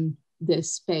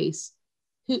this space,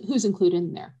 who's included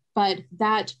in there. But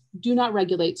that do not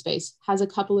regulate space has a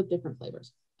couple of different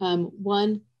flavors.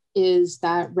 One is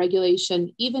that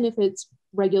regulation, even if it's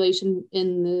regulation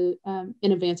in the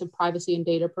in advance of privacy and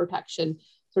data protection,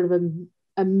 sort of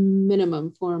a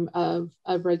minimum form of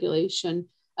regulation.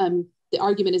 The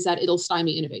argument is that it'll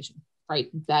stymie innovation, right?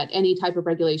 That any type of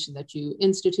regulation that you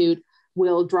institute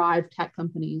will drive tech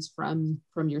companies from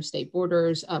your state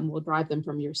borders, will drive them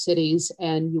from your cities,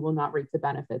 and you will not reap the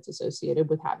benefits associated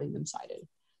with having them cited.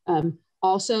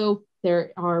 Also,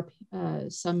 there are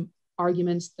some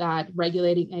arguments that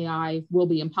regulating AI will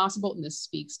be impossible, and this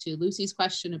speaks to Lucy's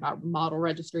question about model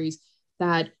registries,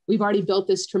 that we've already built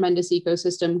this tremendous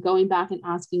ecosystem, going back and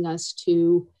asking us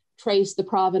to trace the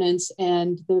provenance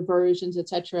and the versions, et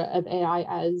cetera, of AI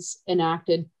as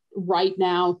enacted right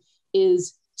now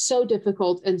is so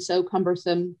difficult and so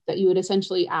cumbersome that you would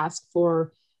essentially ask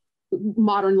for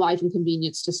modern life and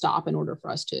convenience to stop in order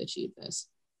for us to achieve this.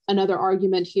 Another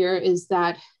argument here is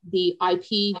that the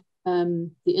IP,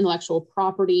 the intellectual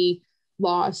property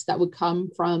loss that would come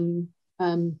from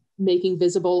making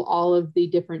visible all of the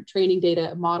different training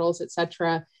data, models, et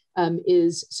cetera,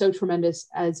 is so tremendous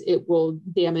as it will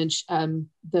damage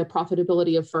the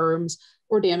profitability of firms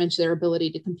or damage their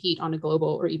ability to compete on a global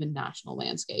or even national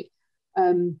landscape.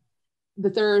 The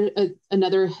third,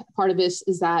 another part of this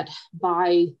is that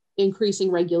by increasing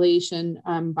regulation,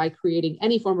 by creating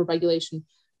any form of regulation,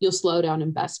 you'll slow down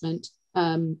investment,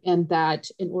 and that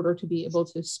in order to be able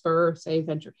to spur, say,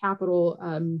 venture capital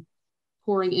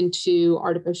pouring into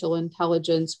artificial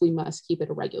intelligence, we must keep it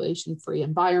a regulation-free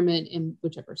environment in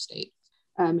whichever state.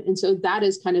 And so that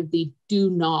is kind of the do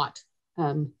not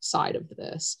side of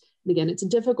this. And again, it's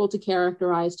difficult to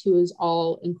characterize who is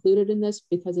all included in this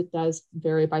because it does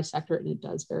vary by sector and it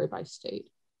does vary by state.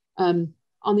 On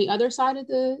the other side of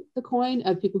the coin,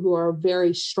 of people who are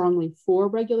very strongly for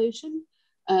regulation,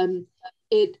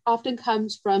 It often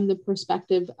comes from the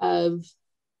perspective of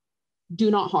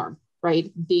do not harm,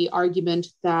 right? The argument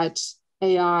that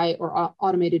AI or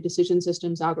automated decision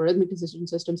systems, algorithmic decision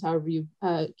systems, however you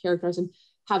characterize them,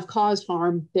 have caused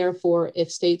harm. Therefore,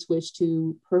 if states wish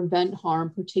to prevent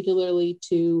harm, particularly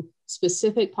to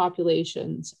specific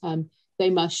populations, they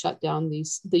must shut down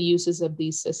the uses of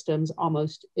these systems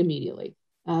almost immediately.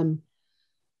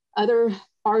 Other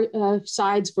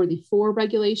sides for the for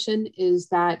regulation is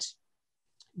that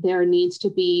there needs to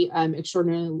be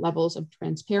extraordinary levels of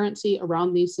transparency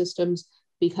around these systems,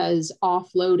 because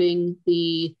offloading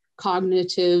the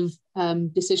cognitive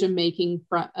decision-making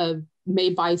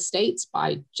made by states,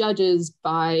 by judges,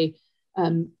 by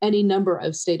any number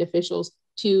of state officials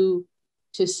to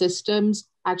systems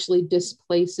actually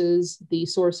displaces the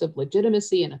source of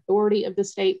legitimacy and authority of the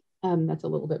state. That's a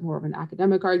little bit more of an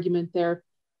academic argument there.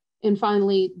 And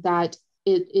finally, that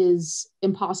it is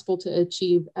impossible to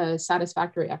achieve a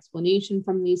satisfactory explanation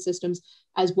from these systems,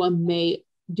 as one may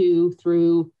do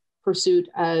through pursuit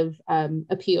of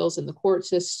appeals in the court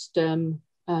system,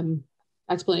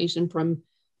 explanation from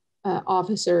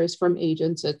officers, from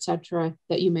agents, et cetera,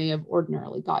 that you may have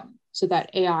ordinarily gotten. So that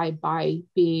AI, by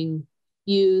being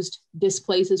used,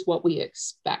 displaces what we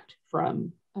expect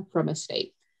from a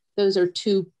state. Those are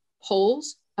two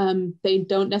poles. They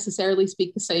don't necessarily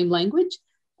speak the same language.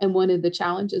 And one of the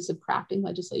challenges of crafting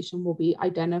legislation will be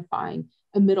identifying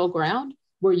a middle ground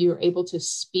where you're able to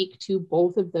speak to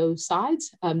both of those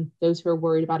sides, those who are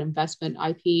worried about investment,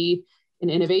 IP,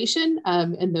 and innovation,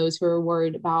 and those who are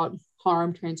worried about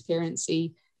harm,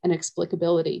 transparency, and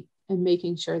explicability, and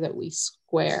making sure that we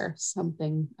square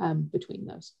something between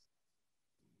those.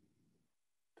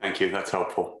 Thank you. That's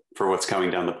helpful for what's coming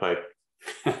down the pipe.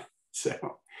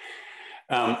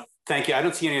 Thank you. I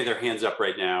don't see any other hands up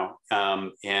right now.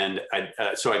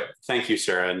 So I thank you,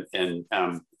 Sarah, and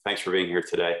thanks for being here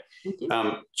today.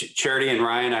 Charity and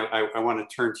Ryan, I want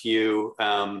to turn to you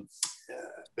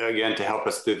again to help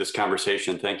us through this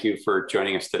conversation. Thank you for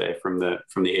joining us today from the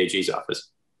AG's office.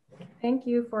 Thank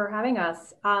you for having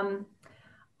us.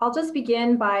 I'll just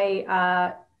begin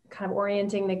by kind of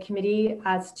orienting the committee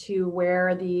as to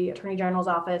where the Attorney General's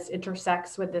office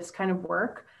intersects with this kind of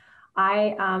work.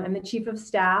 I am the Chief of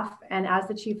Staff, and as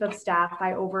the Chief of Staff,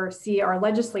 I oversee our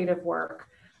legislative work,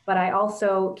 but I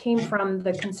also came from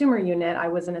the consumer unit. I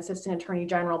was an Assistant Attorney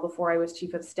General before I was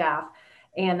Chief of Staff,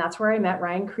 and that's where I met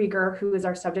Ryan Krieger, who is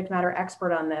our subject matter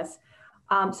expert on this.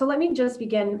 So let me just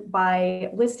begin by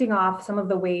listing off some of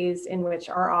the ways in which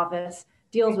our office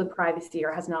deals with privacy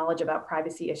or has knowledge about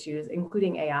privacy issues,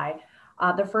 including AI.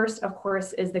 The first, of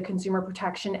course, is the Consumer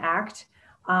Protection Act.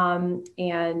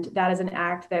 And that is an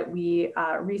act that we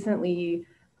recently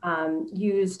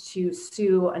used to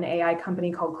sue an AI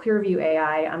company called Clearview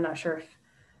AI. I'm not sure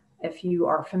if you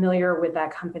are familiar with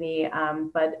that company,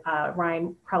 but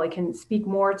Ryan probably can speak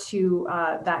more to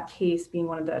that case, being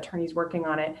one of the attorneys working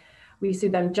on it. We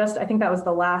sued them I think that was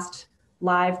the last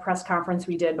live press conference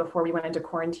we did before we went into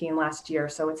quarantine last year.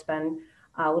 So it's been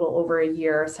a little over a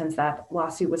year since that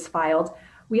lawsuit was filed.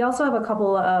 We also have a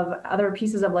couple of other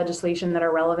pieces of legislation that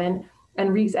are relevant,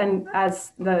 and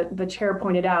as the chair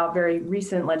pointed out, very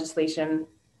recent legislation.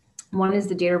 One is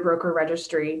the Data Broker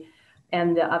Registry,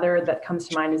 and the other that comes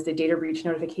to mind is the Data Breach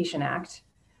Notification Act.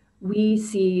 We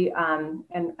see,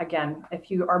 and again, if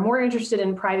you are more interested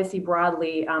in privacy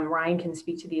broadly, Ryan can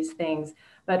speak to these things,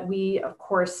 but we, of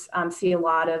course, see a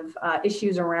lot of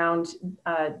issues around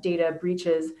data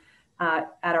breaches at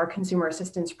our consumer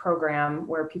assistance program,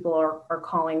 where people are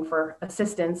calling for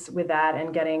assistance with that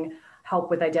and getting help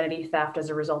with identity theft as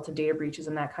a result of data breaches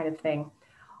and that kind of thing.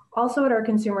 Also at our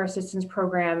consumer assistance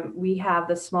program, we have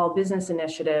the Small Business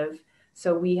Initiative.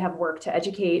 So we have worked to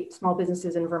educate small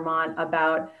businesses in Vermont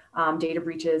about data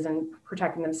breaches and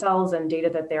protecting themselves and data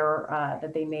that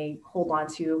that they may hold on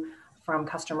to from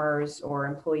customers or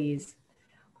employees.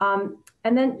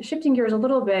 And then shifting gears a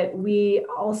little bit, we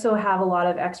also have a lot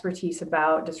of expertise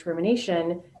about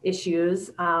discrimination issues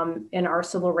in our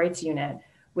civil rights unit,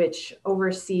 which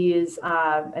oversees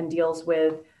and deals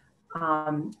with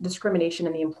discrimination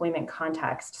in the employment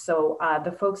context. So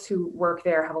the folks who work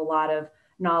there have a lot of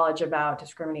knowledge about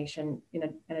discrimination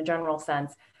in a general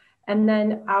sense. And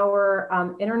then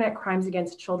our Internet Crimes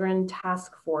Against Children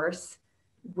Task Force,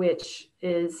 which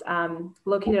is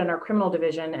located on our criminal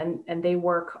division, and they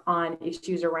work on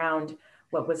issues around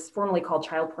what was formerly called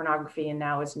child pornography and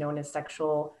now is known as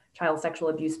child sexual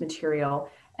abuse material.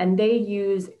 And they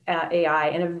use AI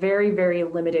in a very, very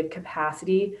limited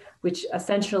capacity, which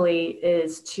essentially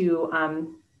is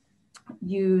to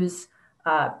use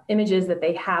images that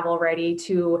they have already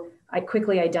to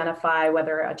quickly identify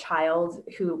whether a child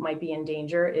who might be in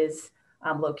danger is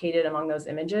located among those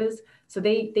images. So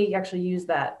they actually use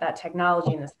that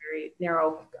technology in this very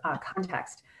narrow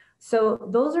context. So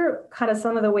those are kind of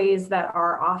some of the ways that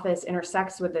our office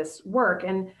intersects with this work,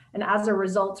 and as a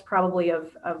result, probably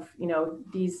of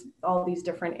all these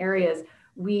different areas,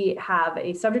 we have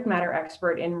a subject matter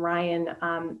expert in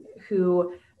Ryan,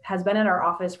 who has been at our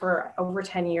office for over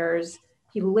 10 years.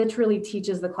 He literally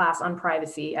teaches the class on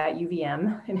privacy at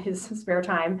UVM in his spare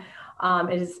time.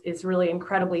 Is really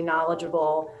incredibly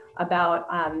knowledgeable about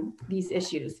these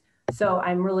issues. So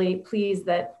I'm really pleased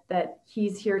that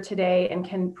he's here today and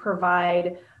can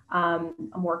provide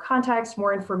more context,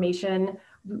 more information.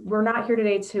 We're not here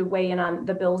today to weigh in on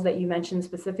the bills that you mentioned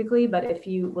specifically, but if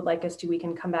you would like us to, we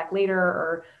can come back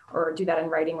later or do that in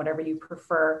writing, whatever you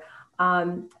prefer.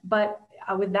 But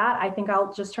with that, I think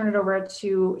I'll just turn it over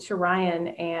to Ryan,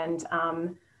 and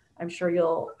I'm sure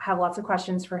you'll have lots of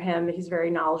questions for him. He's very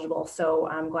knowledgeable, so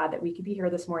I'm glad that we could be here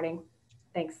this morning.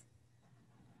 Thanks.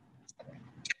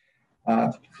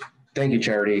 Thank you,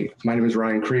 Charity. My name is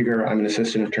Ryan Krieger. I'm an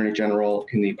Assistant Attorney General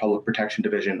in the Public Protection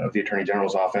Division of the Attorney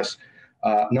General's Office.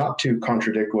 Not to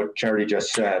contradict what Charity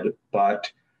just said, but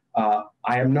I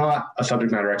am not a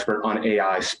subject matter expert on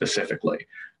AI specifically.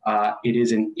 It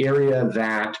is an area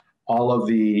that all of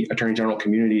the Attorney General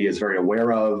community is very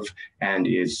aware of and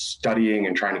is studying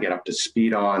and trying to get up to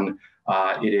speed on.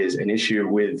 It is an issue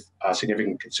with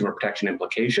significant consumer protection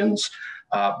implications,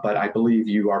 but I believe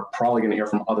you are probably going to hear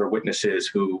from other witnesses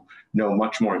who know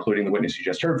much more, including the witness you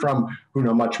just heard from, who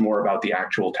know much more about the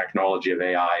actual technology of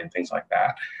AI and things like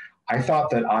that. I thought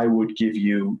that I would give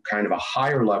you kind of a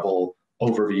higher level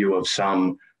overview of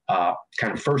some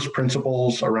kind of first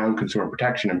principles around consumer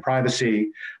protection and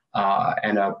privacy,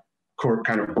 and a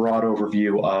kind of broad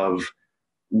overview of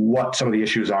what some of the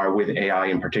issues are with AI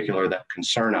in particular that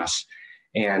concern us.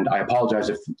 And I apologize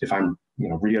if I'm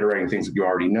reiterating things that you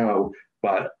already know,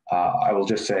 but I will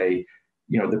just say,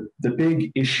 the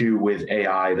big issue with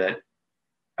AI that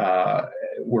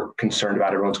we're concerned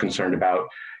about, everyone's concerned about,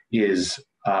 is,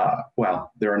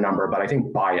 well, there are a number, but I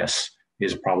think bias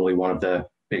is probably one of the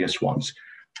biggest ones.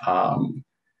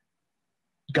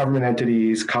 Government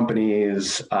entities,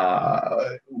 companies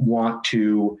want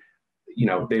to,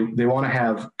 they want to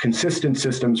have consistent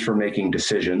systems for making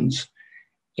decisions,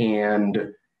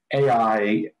 and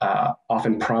AI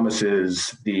often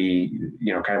promises the,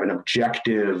 kind of an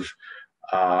objective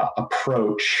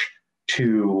approach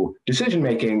to decision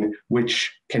making,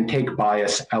 which can take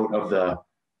bias out of the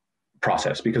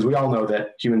process, because we all know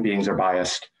that human beings are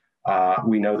biased.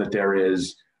 We know that there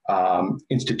is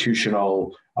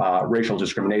institutional racial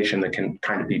discrimination that can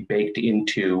kind of be baked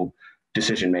into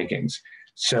decision makings.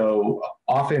 So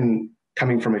often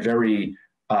coming from a very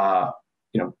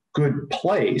good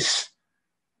place,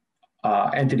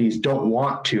 entities don't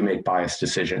want to make biased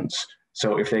decisions.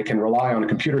 So if they can rely on a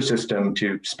computer system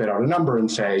to spit out a number and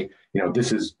say,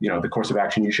 this is the course of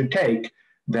action you should take,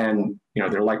 then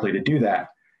they're likely to do that.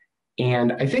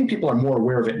 And I think people are more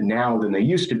aware of it now than they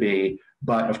used to be.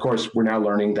 But of course, we're now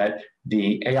learning that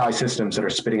the AI systems that are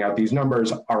spitting out these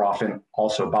numbers are often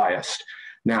also biased.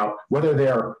 Now, whether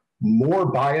they're more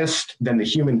biased than the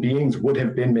human beings would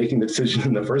have been making the decision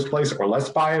in the first place, or less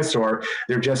biased, or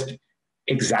they're just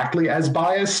exactly as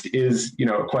biased, is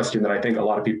a question that I think a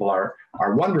lot of people are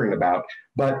wondering about.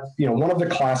 But one of the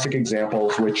classic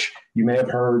examples, which you may have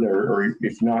heard, or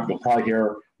if not, you'll probably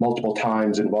hear multiple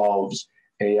times, involves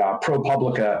a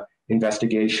ProPublica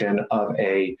investigation of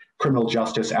a criminal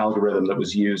justice algorithm that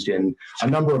was used in a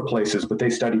number of places, but they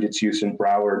studied its use in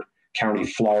Broward County,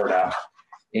 Florida.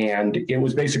 And it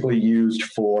was basically used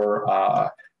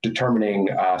for determining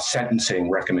sentencing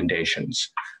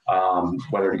recommendations,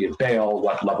 whether to give bail,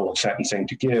 what level of sentencing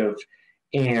to give.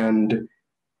 And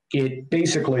it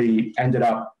basically ended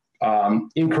up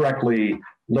incorrectly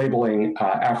labeling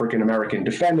African-American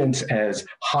defendants as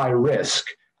high risk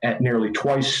at nearly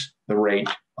twice the rate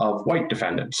of white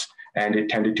defendants. And it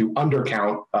tended to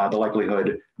undercount the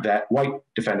likelihood that white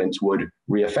defendants would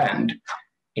reoffend.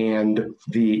 And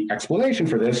the explanation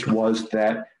for this was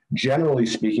that, generally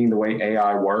speaking, the way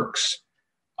AI works,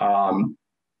 and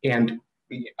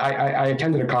I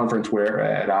attended a conference where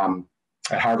at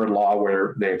Harvard Law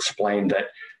where they explained that,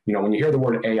 when you hear the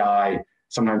word AI,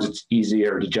 sometimes it's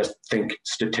easier to just think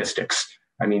statistics.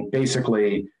 I mean,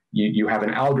 basically, you have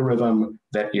an algorithm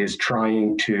that is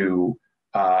trying to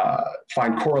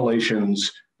find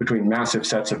correlations between massive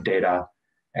sets of data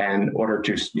in order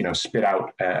to spit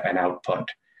out an output.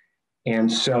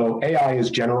 And so AI is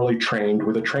generally trained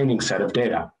with a training set of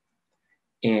data.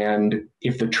 And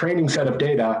if the training set of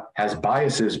data has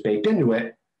biases baked into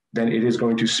it, then it is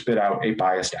going to spit out a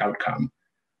biased outcome.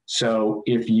 So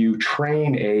if you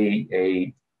train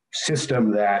a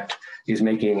system that is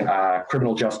making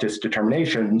criminal justice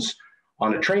determinations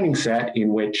on a training set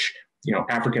in which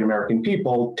African-American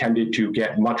people tended to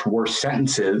get much worse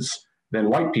sentences than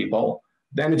white people,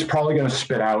 then it's probably going to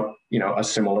spit out a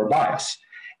similar bias.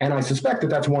 And I suspect that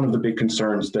that's one of the big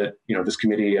concerns that this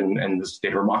committee and the state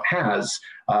of Vermont has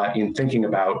in thinking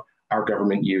about our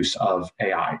government use of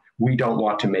AI. We don't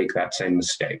want to make that same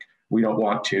mistake. We don't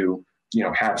want to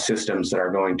have systems that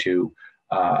are going to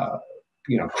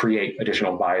create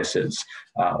additional biases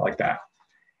like that.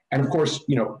 And of course,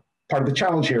 part of the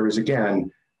challenge here is,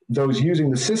 again, those using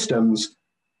the systems,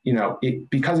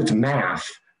 because it's math,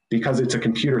 because it's a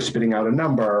computer spitting out a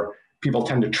number, people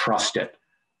tend to trust it.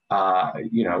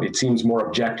 It seems more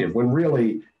objective when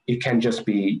really it can just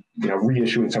be,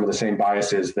 reissuing some of the same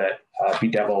biases that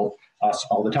bedevil us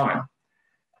all the time.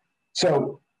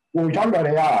 So when we talk about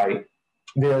AI,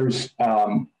 there's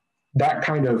that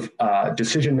kind of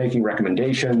decision-making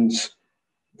recommendations.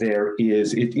 There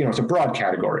is, it's a broad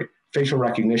category. Facial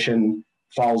recognition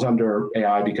falls under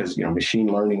AI because machine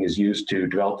learning is used to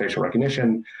develop facial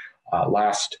recognition.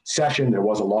 Last session, there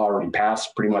was a law already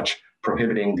passed pretty much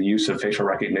prohibiting the use of facial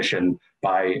recognition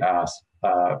by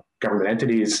government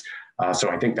entities. So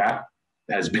I think that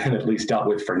has been at least dealt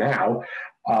with for now.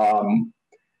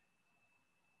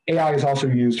 AI is also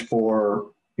used for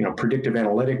predictive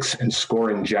analytics and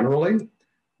scoring generally,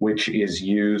 which is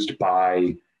used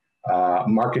by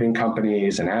marketing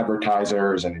companies and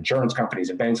advertisers and insurance companies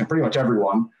and banks and pretty much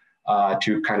everyone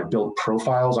to kind of build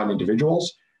profiles on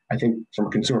individuals. I think from a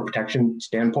consumer protection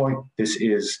standpoint, this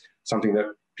is something that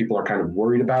people are kind of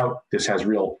worried about. This has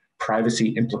real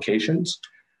privacy implications.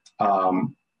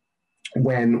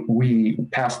 When we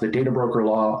passed the data broker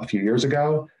law a few years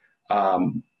ago,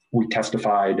 we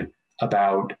testified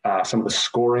about some of the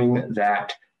scoring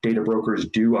that data brokers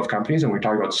do of companies. And we're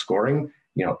talking about scoring,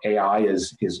 AI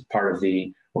is part of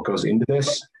what goes into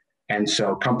this. And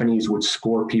so companies would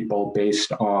score people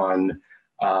based on,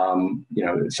 some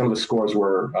of the scores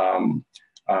were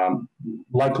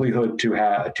likelihood to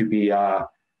have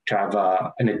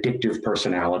an addictive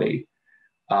personality,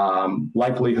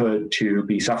 likelihood to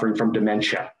be suffering from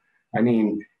dementia. I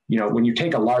mean, when you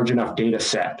take a large enough data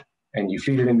set and you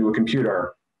feed it into a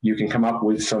computer, you can come up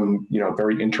with some,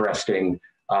 very interesting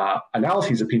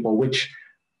analyses of people, which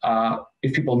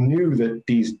if people knew that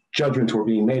these judgments were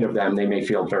being made of them, they may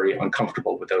feel very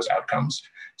uncomfortable with those outcomes.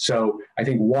 So I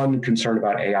think one concern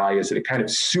about AI is that it kind of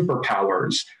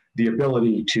superpowers the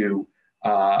ability to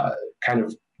kind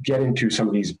of get into some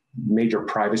of these major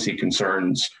privacy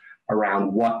concerns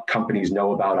around what companies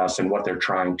know about us and what they're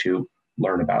trying to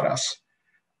learn about us.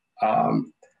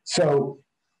 So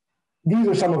these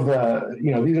are some of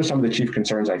the chief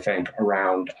concerns, I think,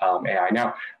 around AI.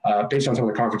 Now, based on some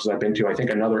of the conferences I've been to, I think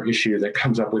another issue that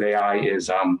comes up with AI is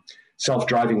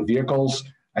self-driving vehicles.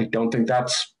 I don't think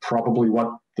that's probably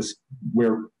what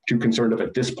we're too concerned of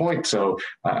at this point. So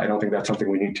I don't think that's something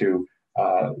we need to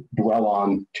dwell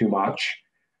on too much.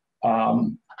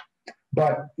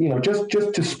 But just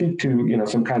to speak to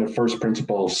some kind of first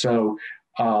principles. So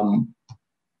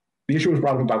the issue was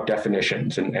brought up about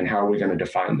definitions and how are we going to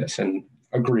define this? And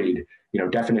agreed,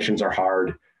 definitions are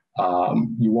hard.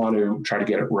 You want to try to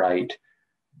get it right.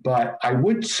 But I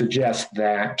would suggest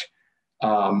that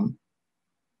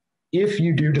if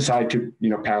you do decide to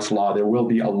pass law, there will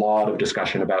be a lot of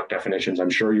discussion about definitions. I'm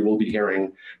sure you will be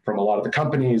hearing from a lot of the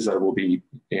companies that will be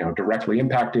directly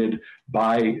impacted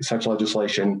by such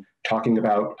legislation talking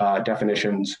about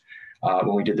definitions.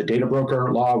 When we did the data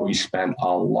broker law, we spent a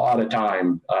lot of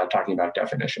time talking about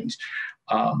definitions.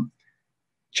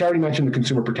 Charity mentioned the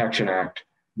Consumer Protection Act.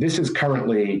 This is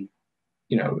currently,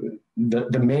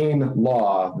 the main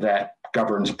law that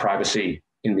governs privacy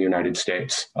in the United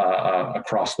States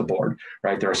across the board,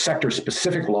 right? There are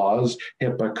sector-specific laws,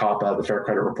 HIPAA, COPPA, the Fair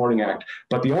Credit Reporting Act,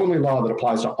 but the only law that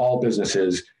applies to all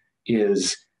businesses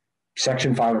is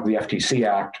Section 5 of the FTC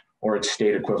Act or its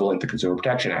state equivalent, the Consumer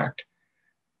Protection Act.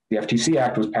 The FTC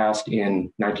Act was passed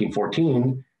in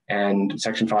 1914, and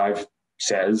Section 5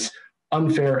 says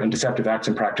unfair and deceptive acts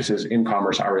and practices in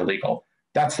commerce are illegal.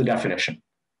 That's the definition,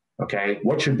 okay?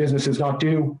 What should businesses not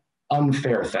do?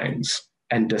 Unfair things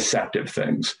and deceptive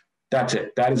things. That's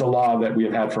it. That is a law that we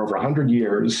have had for over 100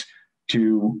 years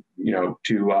to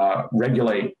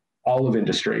regulate all of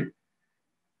industry.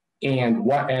 And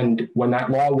when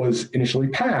that law was initially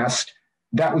passed,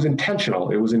 that was intentional.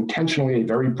 It was intentionally a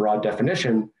very broad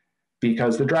definition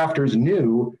because the drafters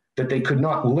knew that they could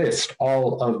not list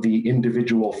all of the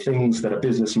individual things that a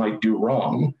business might do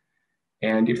wrong.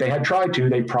 And if they had tried to,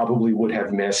 they probably would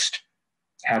have missed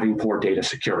having poor data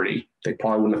security. They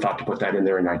probably wouldn't have thought to put that in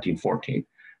there in 1914,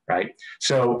 right?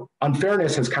 So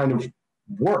unfairness has kind of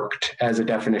worked as a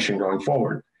definition going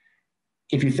forward.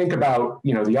 If you think about,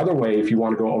 the other way, if you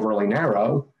want to go overly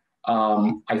narrow,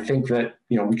 I think that,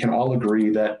 we can all agree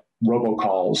that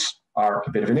robocalls are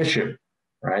a bit of an issue,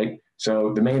 right?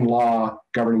 So the main law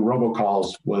governing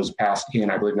robocalls was passed in,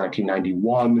 I believe,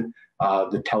 1991,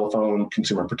 the Telephone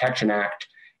Consumer Protection Act,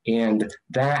 and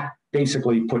that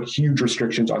basically put huge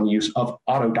restrictions on the use of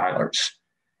auto dialers.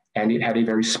 And it had a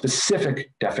very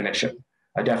specific definition,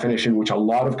 a definition which a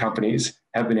lot of companies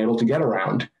have been able to get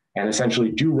around and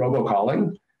essentially do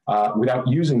robocalling without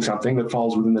using something that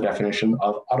falls within the definition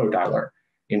of auto dialer.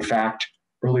 In fact,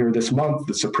 earlier this month,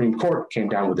 the Supreme Court came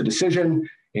down with a decision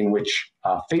in which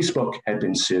Facebook had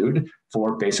been sued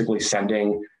for basically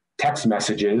sending text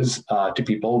messages to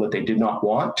people that they did not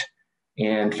want.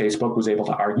 And Facebook was able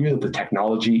to argue that the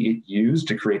technology it used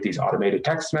to create these automated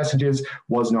text messages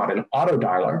was not an auto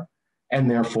dialer,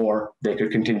 and therefore they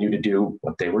could continue to do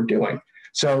what they were doing.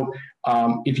 So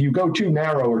if you go too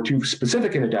narrow or too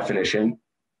specific in a definition,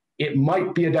 it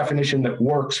might be a definition that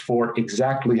works for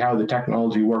exactly how the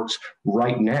technology works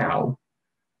right now.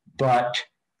 But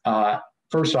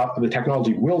first off, the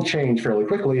technology will change fairly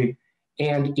quickly,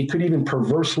 and it could even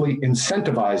perversely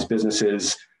incentivize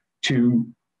businesses to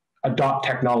adopt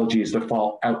technologies that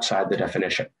fall outside the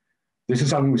definition. This is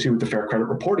something we see with the Fair Credit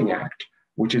Reporting Act,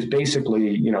 which is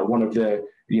basically, one of the,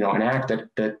 an act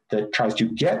that tries to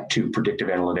get to predictive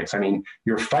analytics. I mean,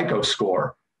 your FICO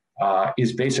score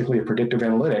is basically a predictive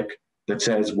analytic that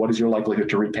says, what is your likelihood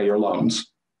to repay your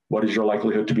loans? What is your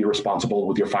likelihood to be responsible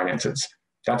with your finances?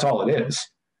 That's all it is.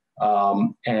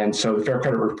 And so the Fair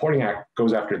Credit Reporting Act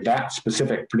goes after that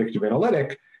specific predictive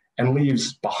analytic and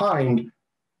leaves behind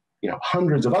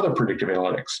hundreds of other predictive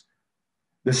analytics.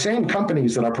 The same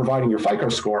companies that are providing your FICO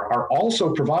score are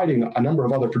also providing a number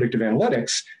of other predictive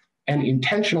analytics and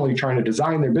intentionally trying to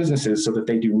design their businesses so that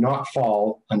they do not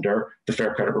fall under the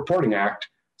Fair Credit Reporting Act,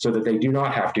 so that they do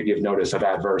not have to give notice of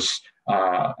adverse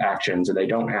actions, and they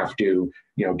don't have to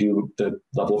do the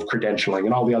level of credentialing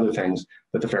and all the other things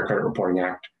that the Fair Credit Reporting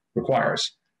Act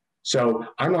requires. So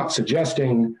I'm not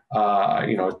suggesting that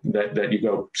you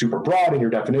go super broad in your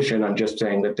definition. I'm just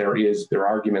saying that there are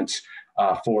arguments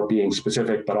for being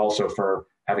specific, but also for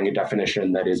having a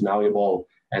definition that is malleable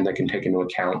and that can take into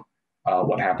account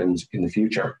what happens in the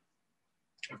future.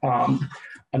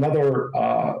 Another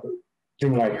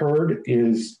thing that I heard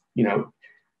is,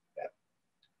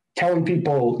 telling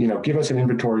people, give us an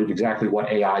inventory of exactly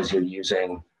what AIs you're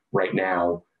using right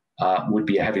now would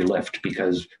be a heavy lift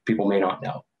because people may not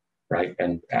know. Right,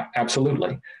 and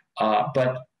absolutely.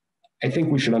 But I think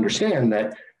we should understand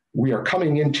that we are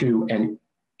coming into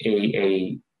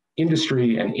a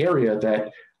industry, an area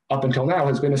that up until now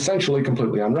has been essentially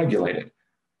completely unregulated.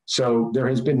 So there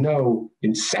has been no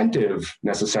incentive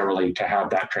necessarily to have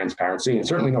that transparency, and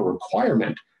certainly no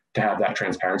requirement to have that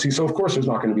transparency. So of course, there's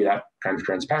not going to be that kind of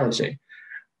transparency.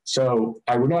 So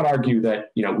I would not argue that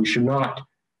we should not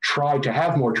try to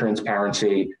have more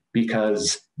transparency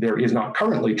because there is not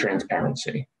currently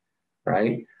transparency,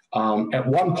 right? At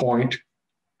one point,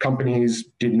 companies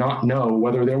did not know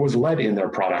whether there was lead in their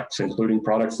products, including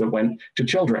products that went to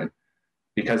children,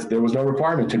 because there was no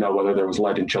requirement to know whether there was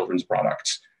lead in children's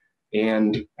products.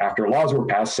 And after laws were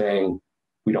passed saying,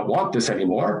 we don't want this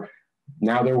anymore,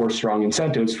 now there were strong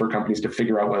incentives for companies to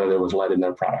figure out whether there was lead in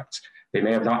their products. They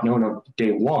may have not known on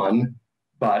day one,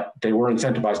 but they were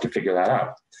incentivized to figure that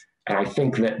out. And I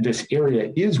think that this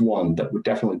area is one that would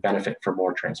definitely benefit from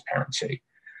more transparency.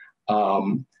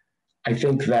 I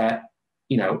think that,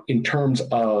 in terms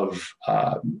of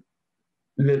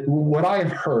what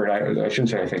I've heard, I shouldn't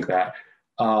say I think that,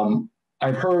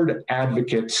 I've heard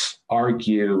advocates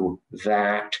argue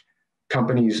that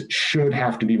companies should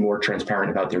have to be more transparent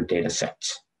about their data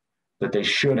sets, that they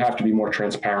should have to be more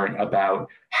transparent about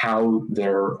how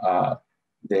their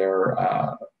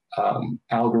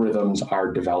algorithms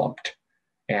are developed.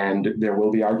 And there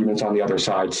will be arguments on the other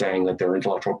side saying that there are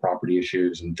intellectual property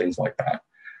issues and things like that.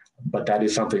 But that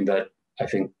is something that I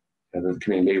think the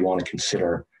community may want to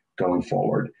consider going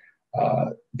forward.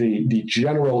 The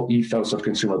general ethos of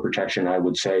consumer protection, I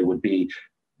would say, would be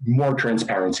more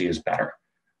transparency is better.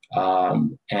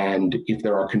 And if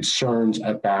there are concerns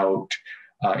about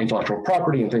intellectual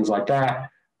property and things like that,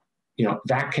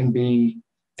 that can be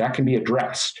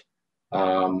addressed.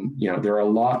 There are a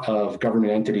lot of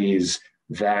government entities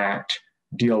that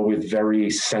deal with very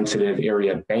sensitive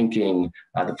area banking,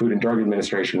 the Food and Drug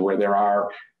Administration, where there are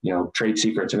trade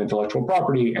secrets and intellectual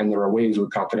property, and there are ways with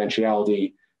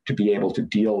confidentiality to be able to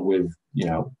deal with,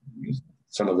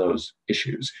 some of those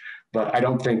issues. But I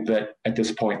don't think that at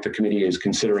this point the committee is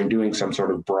considering doing some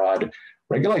sort of broad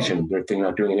regulation. They're thinking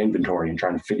about doing an inventory and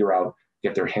trying to figure out,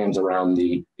 get their hands around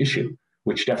the issue,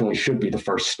 which definitely should be the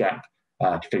first step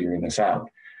to figuring this out.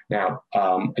 Now,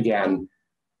 again,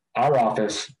 our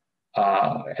office,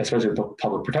 especially the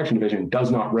Public Protection Division,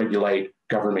 does not regulate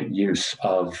government use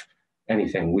of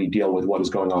anything. We deal with what is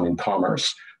going on in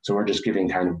commerce. So we're just giving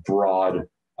kind of broad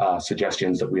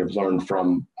suggestions that we have learned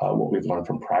from what we've learned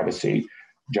from privacy,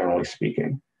 generally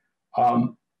speaking.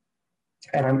 And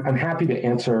I'm happy to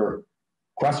answer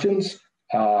questions.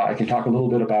 I can talk a little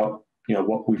bit about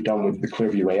what we've done with the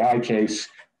Clearview AI case,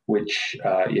 which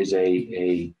is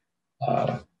a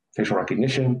facial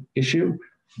recognition issue.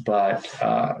 But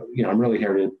I'm really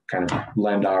here to kind of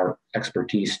lend our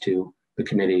expertise to the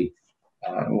committee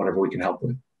and whatever we can help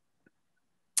with.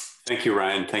 Thank you,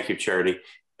 Ryan. Thank you, Charity.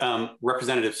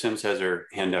 Representative Sims has her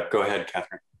hand up. Go ahead,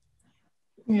 Catherine.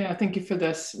 Yeah, thank you for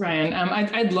this, Ryan.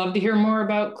 I'd love to hear more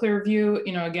about Clearview.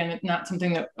 Again, not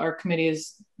something that our committee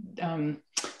has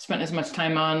spent as much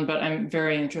time on, but I'm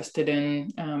very interested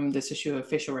in this issue of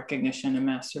facial recognition and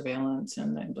mass surveillance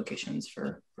and the implications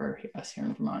for us here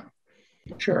in Vermont.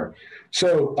 Sure.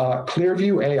 So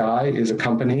Clearview AI is a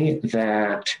company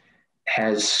that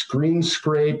has screen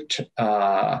scraped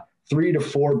 3 to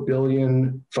 4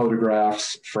 billion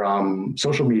photographs from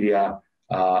social media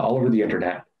all over the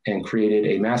internet and created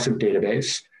a massive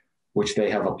database, which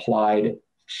they have applied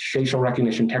facial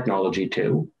recognition technology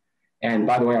to. And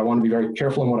by the way, I want to be very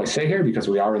careful in what I say here because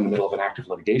we are in the middle of an active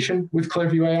litigation with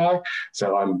Clearview AI.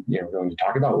 So I'm going to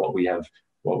talk about what we have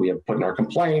put in our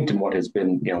complaint and what has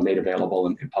been made available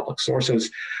in public sources.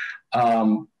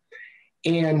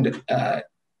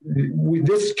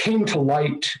 This came to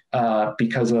light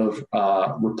because of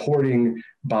reporting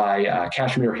by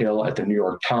Kashmir Hill at the New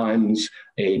York Times.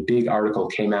 A big article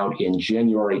came out in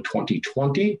January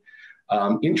 2020.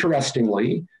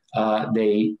 Interestingly,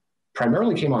 they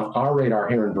primarily came on our radar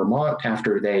here in Vermont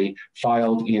after they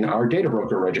filed in our data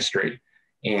broker registry.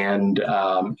 And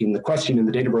in the question in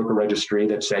the data broker registry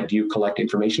that said, do you collect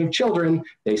information of children?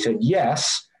 They said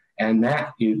yes. And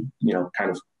that,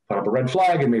 kind of put up a red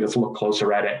flag and made us look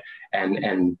closer at it.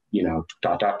 And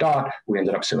we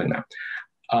ended up suing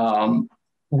them.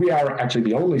 We are actually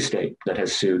the only state that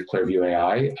has sued Clearview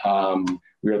AI.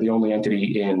 We are the only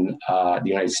entity in the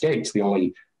United States, the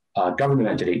only government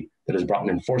entity that has brought an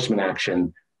enforcement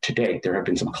action to date. There have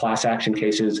been some class action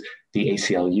cases. The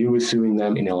ACLU is suing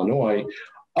them in Illinois.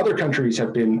 Other countries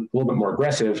have been a little bit more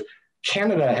aggressive.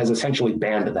 Canada has essentially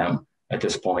banned them at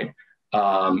this point.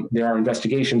 There are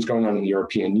investigations going on in the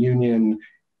European Union.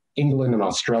 England and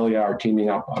Australia are teaming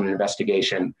up on an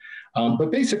investigation.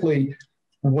 But basically,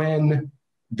 when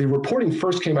the reporting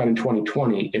first came out in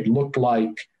 2020, it looked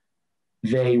like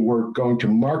they were going to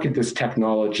market this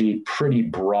technology pretty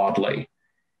broadly.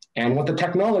 And what the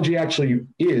technology actually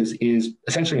is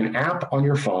essentially an app on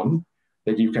your phone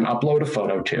that you can upload a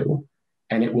photo to,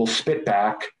 and it will spit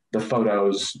back the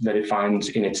photos that it finds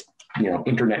in its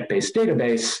internet-based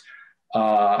database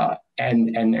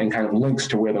and kind of links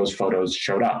to where those photos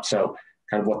showed up. So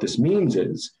kind of what this means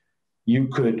is you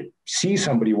could see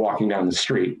somebody walking down the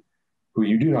street who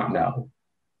you do not know,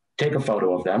 take a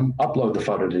photo of them, upload the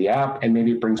photo to the app, and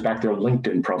maybe it brings back their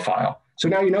LinkedIn profile. So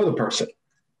now you know the person.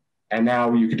 And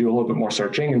now you could do a little bit more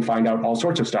searching and find out all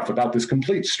sorts of stuff about this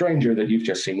complete stranger that you've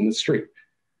just seen in the street.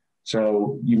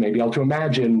 So you may be able to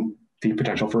imagine the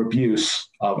potential for abuse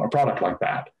of a product like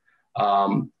that.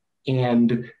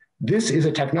 And this is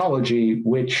a technology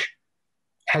which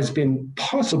has been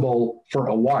possible for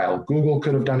a while. Google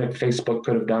could have done it, Facebook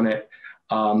could have done it.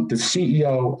 The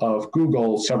CEO of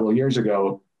Google several years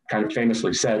ago kind of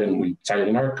famously said, and we cited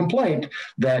in our complaint,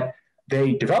 that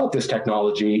they developed this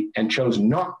technology and chose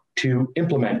not to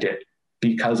implement it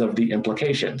because of the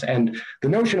implications. And the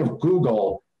notion of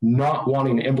Google not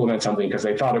wanting to implement something because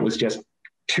they thought it was just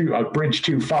a bridge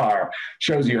too far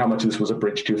shows you how much this was a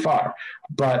bridge too far.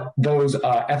 But those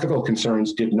ethical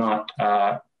concerns did not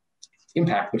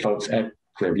impact the folks at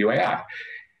Clearview AI.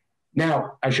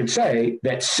 Now, I should say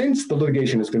that since the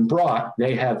litigation has been brought,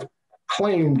 they have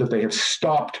claimed that they have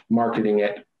stopped marketing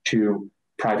it to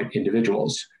private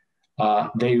individuals.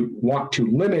 They want to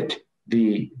limit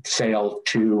the sale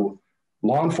to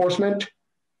law enforcement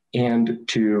and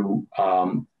to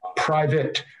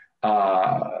private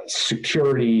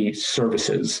security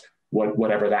services,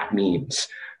 whatever that means.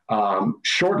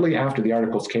 Shortly after the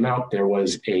articles came out, there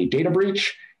was a data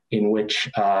breach in which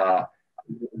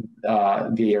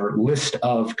their list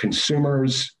of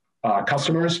customers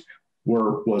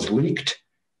was leaked,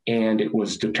 And it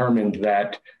was determined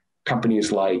that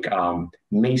companies like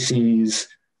Macy's,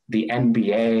 the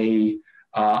NBA,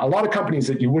 a lot of companies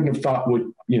that you wouldn't have thought would,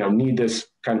 need this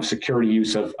kind of security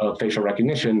use of facial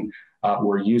recognition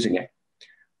were using it.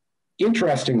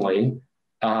 Interestingly,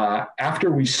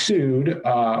 after we sued,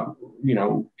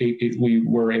 we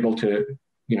were able to,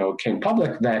 came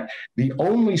public that the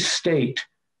only state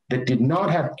that did not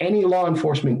have any law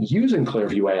enforcement using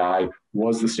Clearview AI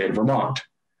was the state of Vermont.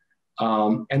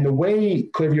 And the way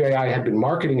Clearview AI had been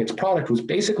marketing its product was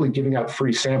basically giving out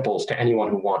free samples to anyone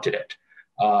who wanted it.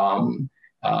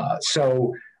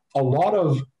 So a lot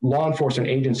of law enforcement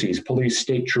agencies, police,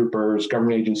 state troopers,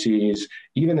 government agencies,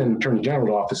 even an attorney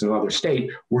general's office in another state,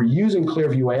 were using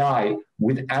Clearview AI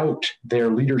without their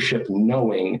leadership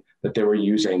knowing that they were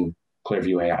using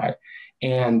Clearview AI.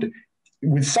 And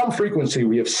with some frequency,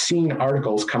 we have seen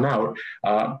articles come out.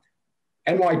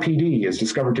 NYPD is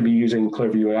discovered to be using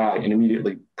Clearview AI and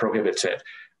immediately prohibits it.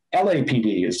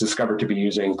 LAPD is discovered to be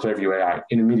using Clearview AI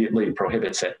and immediately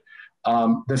prohibits it.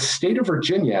 The state of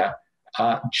Virginia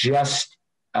just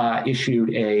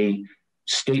issued a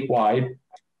statewide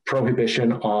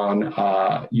prohibition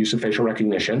on use of facial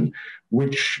recognition,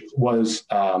 which was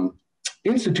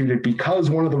instituted because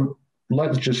one of the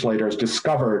legislators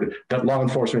discovered that law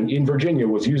enforcement in Virginia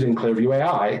was using Clearview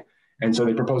AI. And so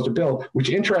they proposed a bill, which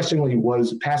interestingly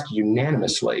was passed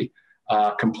unanimously,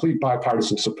 complete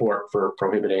bipartisan support for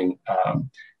prohibiting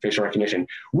facial recognition.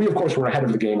 We, of course, were ahead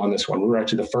of the game on this one. We were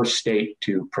actually the first state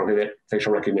to prohibit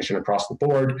facial recognition across the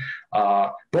board,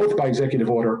 both by executive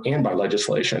order and by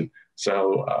legislation.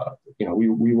 So,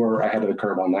 we were ahead of the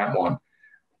curve on that one.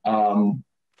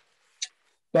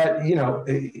 But,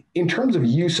 in terms of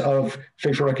use of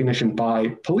facial recognition by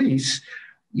police,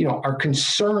 our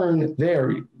concern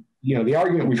there, the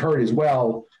argument we've heard is,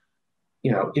 well,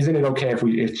 isn't it okay if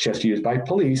it's just used by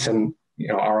police? And,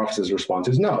 our office's response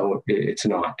is no, it's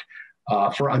not,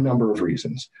 for a number of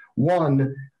reasons.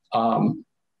 One,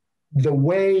 the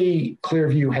way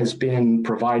Clearview has been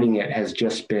providing it has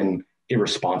just been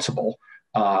irresponsible.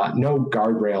 No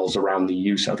guardrails around the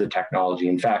use of the technology.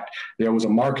 In fact, there was a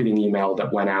marketing email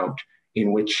that went out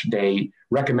in which they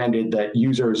recommended that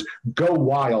users go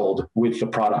wild with the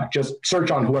product, just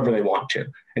search on whoever they want to.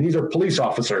 And these are police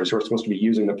officers who are supposed to be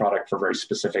using the product for very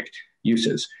specific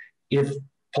uses. If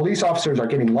police officers are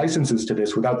getting licenses to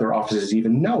this without their offices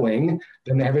even knowing,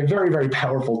 then they have a very, very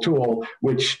powerful tool,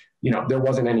 which there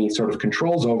wasn't any sort of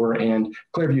controls over, and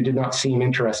Clearview did not seem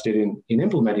interested in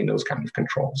implementing those kind of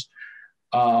controls.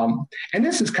 And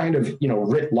this is kind of,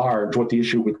 writ large what the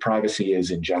issue with privacy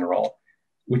is in general,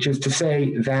 which is to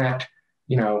say that,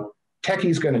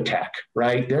 techie's going to tech,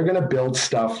 right? They're going to build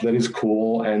stuff that is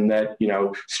cool and that,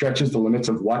 stretches the limits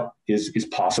of what is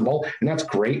possible. And that's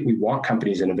great. We want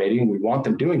companies innovating. We want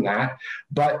them doing that.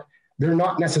 But they're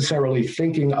not necessarily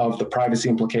thinking of the privacy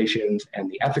implications and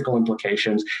the ethical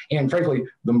implications. And frankly,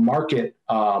 the market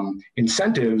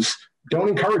incentives don't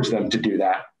encourage them to do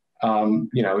that.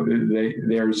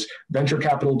 There's venture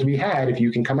capital to be had if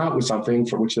you can come out with something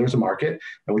for which there's a market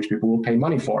and which people will pay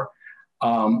money for.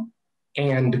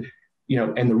 And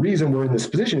the reason we're in this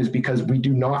position is because we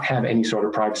do not have any sort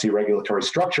of privacy regulatory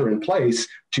structure in place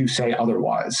to say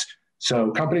otherwise.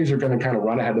 So companies are going to kind of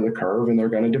run ahead of the curve and they're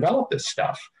going to develop this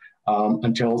stuff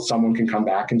until someone can come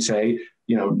back and say,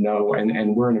 no,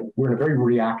 and we're in a very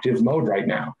reactive mode right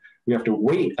now. We have to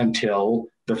wait until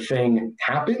the thing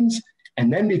happens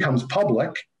and then becomes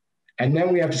public. And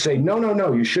then we have to say,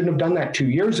 no, you shouldn't have done that 2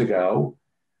 years ago,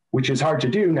 which is hard to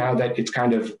do now that it's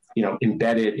kind of,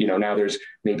 embedded, now there's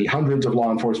maybe hundreds of law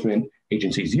enforcement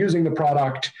agencies using the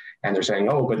product and they're saying,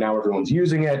 oh, but now everyone's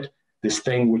using it, this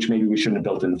thing, which maybe we shouldn't have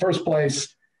built in the first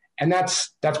place. And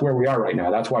that's where we are right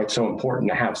now. That's why it's so important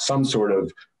to have some sort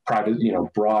of private,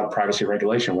 broad privacy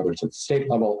regulation, whether it's at the state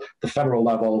level, the federal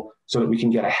level, so that we can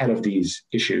get ahead of these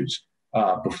issues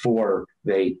before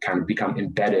they kind of become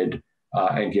embedded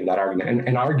and give that argument.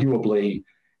 And arguably,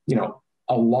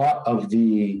 a lot of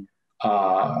the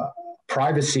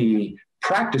privacy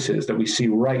practices that we see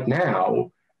right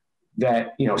now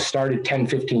that, started 10,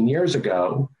 15 years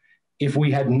ago, if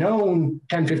we had known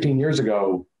 10, 15 years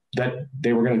ago that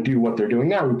they were going to do what they're doing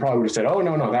now, we probably would have said, oh,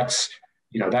 no, that's,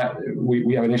 that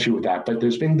we have an issue with that. But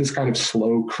there's been this kind of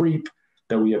slow creep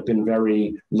that we have been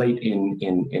very late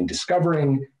in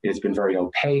discovering. It's been very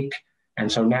opaque. And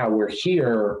so now we're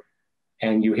here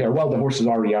and you hear, well, the horse is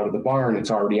already out of the barn.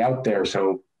 It's already out there.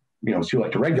 So, it's too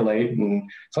late to regulate. And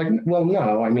it's like, well,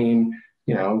 no,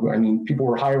 people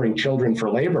were hiring children for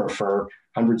labor for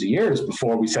hundreds of years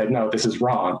before we said, no, this is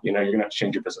wrong. You're going to have to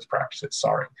change your business practices.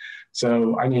 Sorry.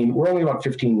 So, we're only about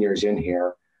 15 years in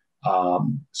here.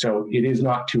 So it is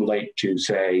not too late to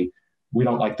say, we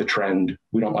don't like the trend,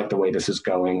 we don't like the way this is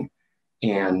going.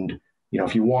 And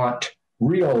if you want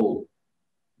real,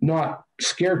 not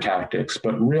scare tactics,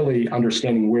 but really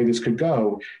understanding where this could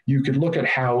go, you could look at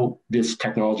how this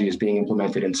technology is being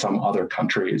implemented in some other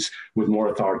countries with more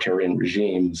authoritarian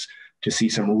regimes to see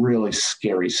some really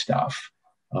scary stuff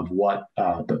of what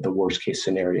the worst case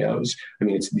scenarios. I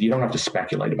mean, you don't have to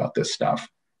speculate about this stuff.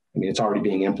 I mean, it's already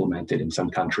being implemented in some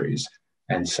countries.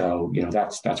 And so,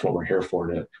 that's what we're here for,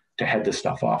 to head this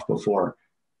stuff off before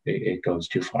it goes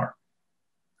too far.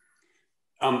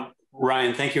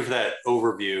 Ryan, thank you for that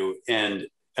overview. And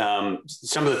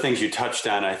some of the things you touched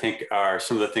on, I think, are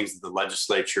some of the things that the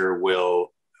legislature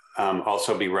will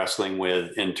also be wrestling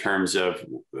with, in terms of,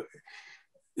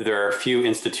 there are a few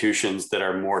institutions that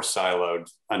are more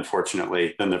siloed,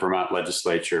 unfortunately, than the Vermont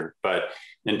legislature. But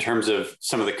in terms of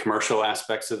some of the commercial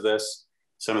aspects of this,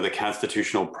 some of the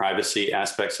constitutional privacy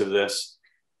aspects of this,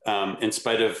 in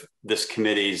spite of this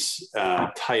committee's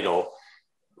title,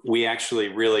 we actually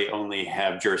really only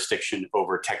have jurisdiction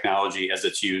over technology as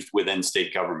it's used within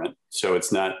state government. So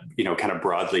it's not, kind of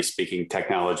broadly speaking,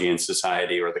 technology in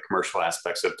society or the commercial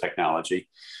aspects of technology.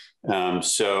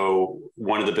 So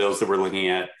one of the bills that we're looking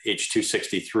at,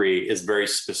 H263, is very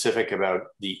specific about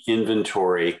the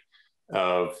inventory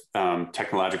of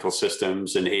technological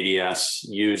systems and ADS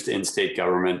used in state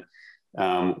government.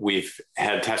 We've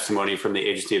had testimony from the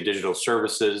Agency of Digital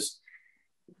Services.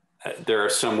 There are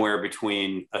somewhere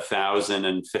between 1,000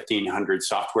 and 1,500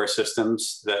 software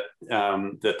systems that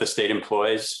the state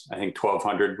employs. I think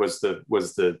 1,200 was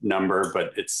the number,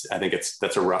 but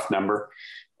that's a rough number.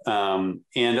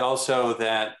 And also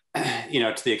that,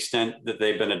 to the extent that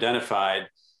they've been identified,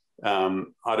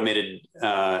 automated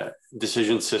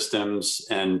decision systems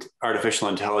and artificial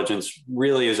intelligence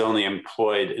really is only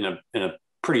employed in a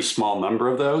pretty small number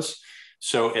of those.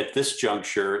 So at this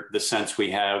juncture, the sense we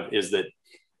have is that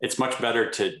it's much better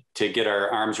to get our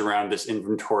arms around this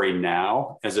inventory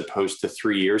now, as opposed to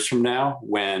 3 years from now,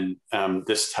 when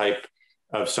this type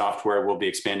of software will be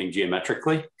expanding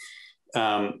geometrically.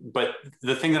 But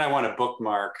the thing that I want to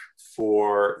bookmark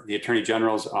for the Attorney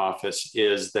General's office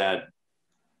is that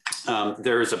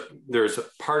there's a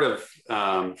part of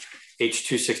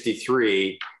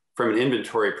H263 from an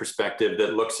inventory perspective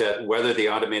that looks at whether the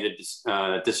automated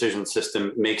decision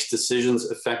system makes decisions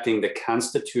affecting the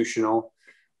constitutional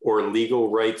or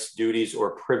legal rights, duties,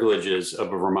 or privileges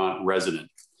of a Vermont resident.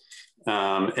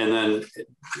 And then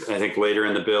I think later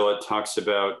in the bill, it talks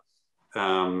about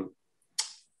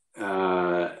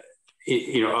other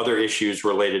issues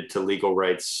related to legal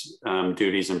rights,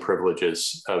 duties, and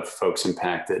privileges of folks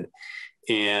impacted.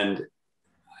 And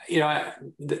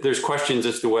there's questions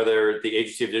as to whether the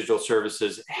Agency of Digital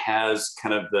Services has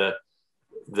kind of the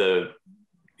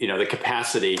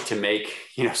capacity to make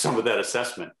some of that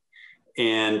assessment.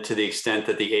 And to the extent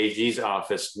that the AG's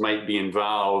office might be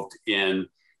involved in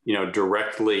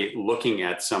directly looking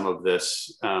at some of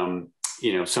this, some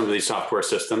of these software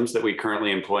systems that we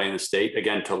currently employ in the state,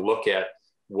 again, to look at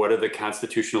what are the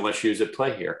constitutional issues at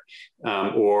play here,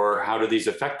 or how do these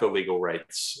affect the legal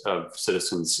rights of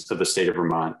citizens of the state of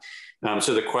Vermont.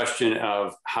 So the question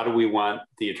of how do we want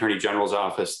the Attorney General's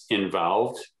office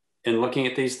involved in looking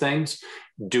at these things?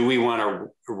 Do we want to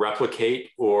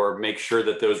replicate or make sure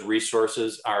that those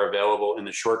resources are available in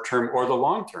the short term or the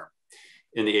long term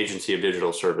in the Agency of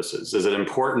Digital Services? Is it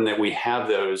important that we have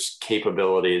those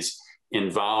capabilities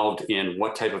involved in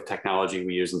what type of technology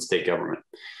we use in state government,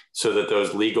 so that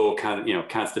those legal,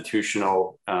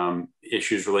 constitutional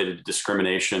issues related to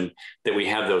discrimination, that we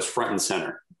have those front and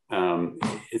center?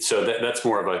 So that's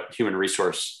more of a human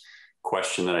resource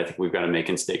question that I think we've got to make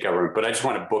in state government. But I just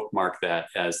want to bookmark that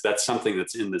as that's something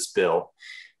that's in this bill,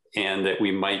 and that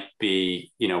we might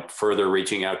be, further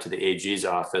reaching out to the AG's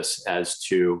office as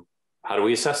to how do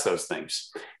we assess those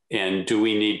things, and do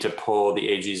we need to pull the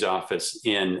AG's office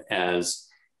in as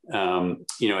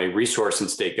a resource in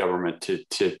state government to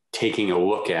taking a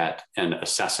look at and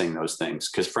assessing those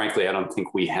things? Because frankly, I don't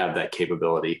think we have that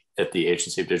capability at the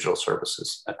Agency of Digital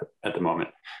Services at the moment.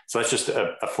 So that's just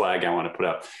a flag I want to put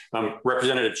up.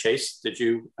 Representative Chase, did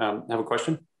you have a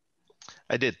question?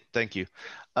 I did. Thank you.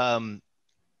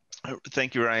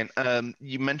 Thank you, Ryan.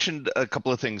 You mentioned a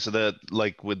couple of things that,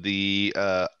 like with the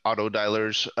auto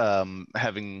dialers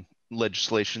having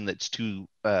legislation that's too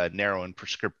narrow and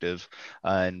prescriptive,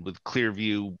 and with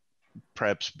Clearview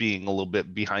perhaps being a little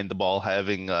bit behind the ball,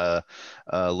 having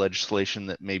legislation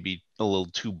that may be a little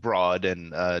too broad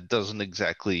and doesn't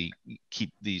exactly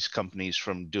keep these companies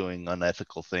from doing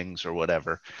unethical things or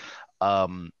whatever.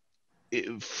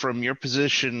 from your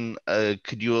position,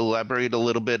 could you elaborate a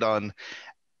little bit on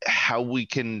how we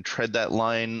can tread that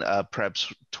line,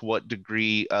 perhaps to what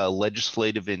degree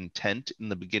legislative intent in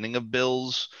the beginning of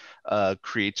bills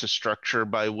creates a structure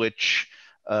by which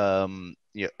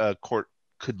a court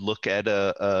could look at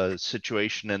a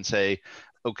situation and say,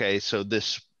 okay, so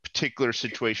this particular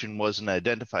situation wasn't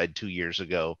identified 2 years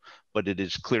ago, but it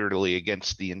is clearly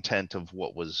against the intent of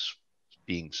what was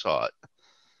being sought?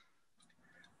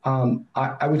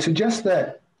 I would suggest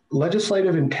that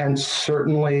legislative intent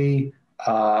certainly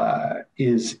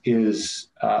is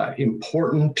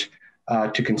important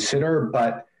to consider,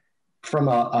 but from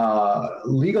a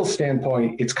legal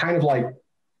standpoint, it's kind of like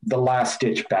the last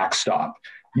ditch backstop.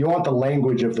 You want the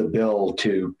language of the bill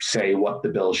to say what the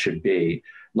bill should be.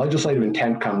 Legislative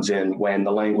intent comes in when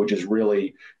the language is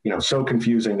really, so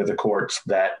confusing to the courts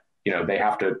that, they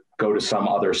have to go to some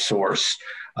other source.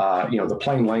 The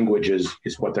plain language is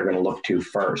what they're going to look to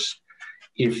first.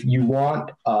 If you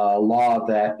want a law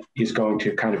that is going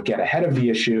to kind of get ahead of the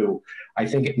issue, I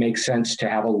think it makes sense to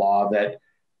have a law that,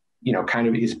 kind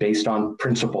of is based on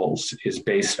principles, is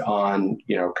based on,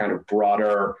 kind of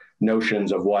broader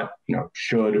notions of what,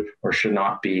 should or should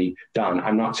not be done.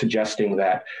 I'm not suggesting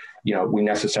that, we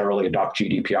necessarily adopt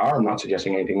GDPR. I'm not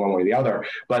suggesting anything one way or the other,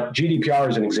 but GDPR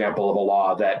is an example of a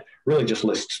law that really just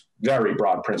lists very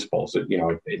broad principles, an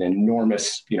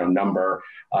enormous, number.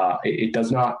 It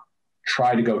does not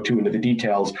try to go too into the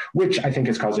details, which I think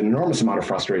has caused an enormous amount of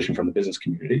frustration from the business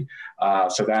community.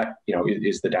 So that,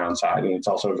 is the downside. And it's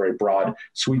also a very broad,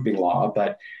 sweeping law,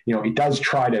 but, it does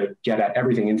try to get at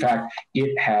everything. In fact,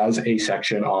 it has a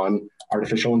section on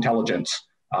artificial intelligence,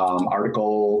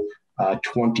 Article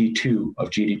 22 of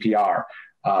GDPR.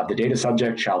 The data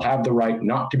subject shall have the right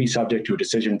not to be subject to a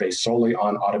decision based solely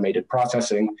on automated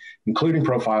processing, including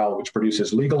profile, which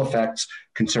produces legal effects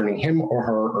concerning him or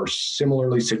her or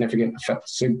similarly significantly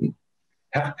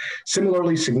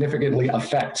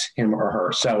affects him or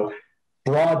her. So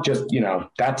broad, just,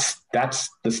 that's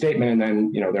the statement. And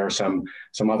then, there are some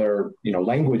other,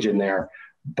 language in there.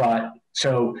 But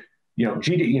so,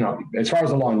 as far as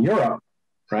the law in Europe,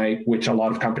 right, which a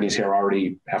lot of companies here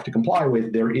already have to comply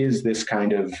with, there is this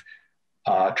kind of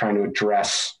trying to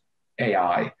address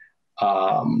AI.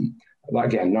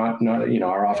 Again, not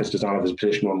our office does not have a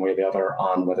position one way or the other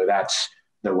on whether that's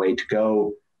the way to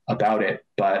go about it.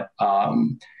 But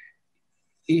I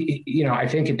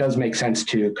think it does make sense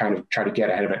to kind of try to get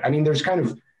ahead of it. I mean, there's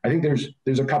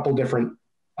a couple different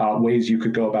ways you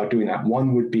could go about doing that.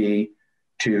 One would be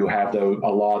to have a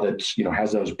law that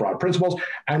has those broad principles,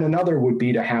 and another would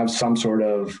be to have some sort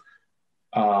of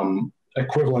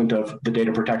equivalent of the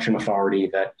data protection authority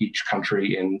that each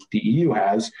country in the EU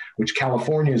has, which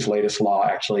California's latest law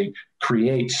actually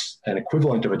creates an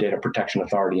equivalent of a data protection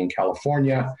authority in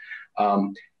California.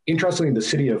 Interestingly, the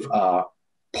city of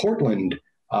Portland,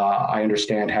 I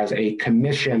understand, has a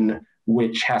commission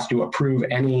which has to approve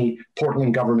any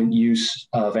Portland government use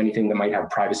of anything that might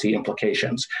have privacy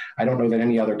implications. I don't know that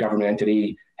any other government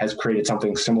entity has created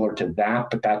something similar to that,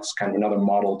 but that's kind of another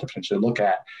model to potentially look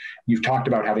at. You've talked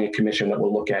about having a commission that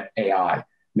will look at AI.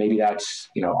 Maybe that's,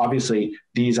 obviously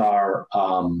these are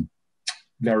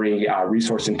very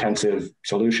resource intensive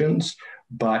solutions,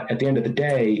 but at the end of the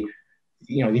day,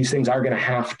 these things are going to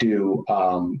have to,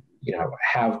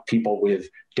 have people with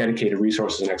dedicated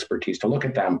resources and expertise to look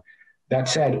at them. That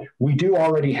said, we do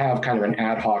already have kind of an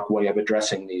ad hoc way of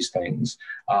addressing these things.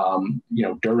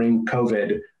 During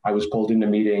COVID, I was pulled into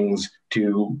meetings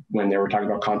when they were talking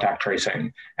about contact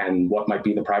tracing and what might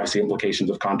be the privacy implications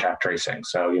of contact tracing.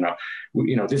 So,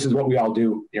 this is what we all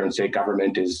do here in state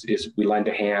government is we lend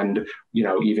a hand,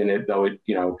 even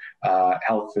though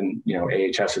health and,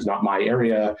 AHS is not my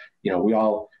area, we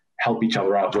all help each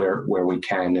other out where we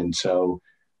can. And so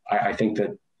I think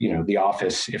that, the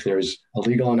office, if there's a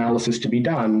legal analysis to be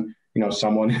done,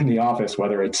 someone in the office,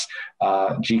 whether it's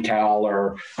GCal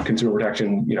or consumer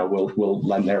protection, will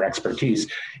lend their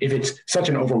expertise. If it's such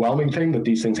an overwhelming thing that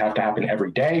these things have to happen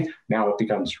every day, now it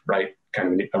becomes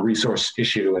kind of a resource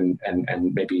issue,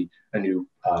 and maybe a new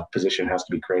position has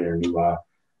to be created, a new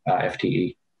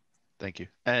FTE. Thank you.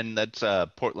 And that's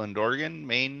Portland, Oregon,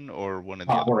 Maine, or one of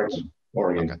the others?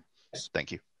 Oregon. Okay.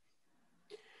 Thank you.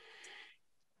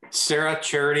 Sarah,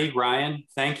 Charity, Ryan,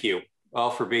 thank you all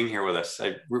for being here with us.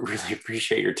 I really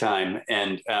appreciate your time,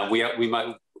 and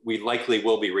we likely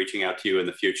will be reaching out to you in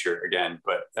the future again.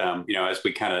 But as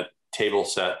we kind of table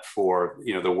set for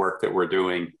the work that we're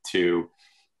doing to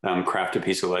craft a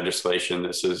piece of legislation,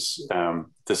 this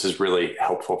is really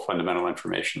helpful fundamental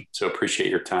information. So appreciate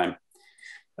your time.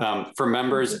 For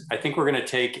members, I think we're going to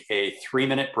take a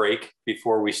 3-minute break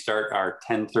before we start our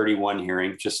 10:31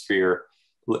 hearing, just for your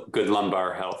good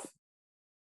lumbar health.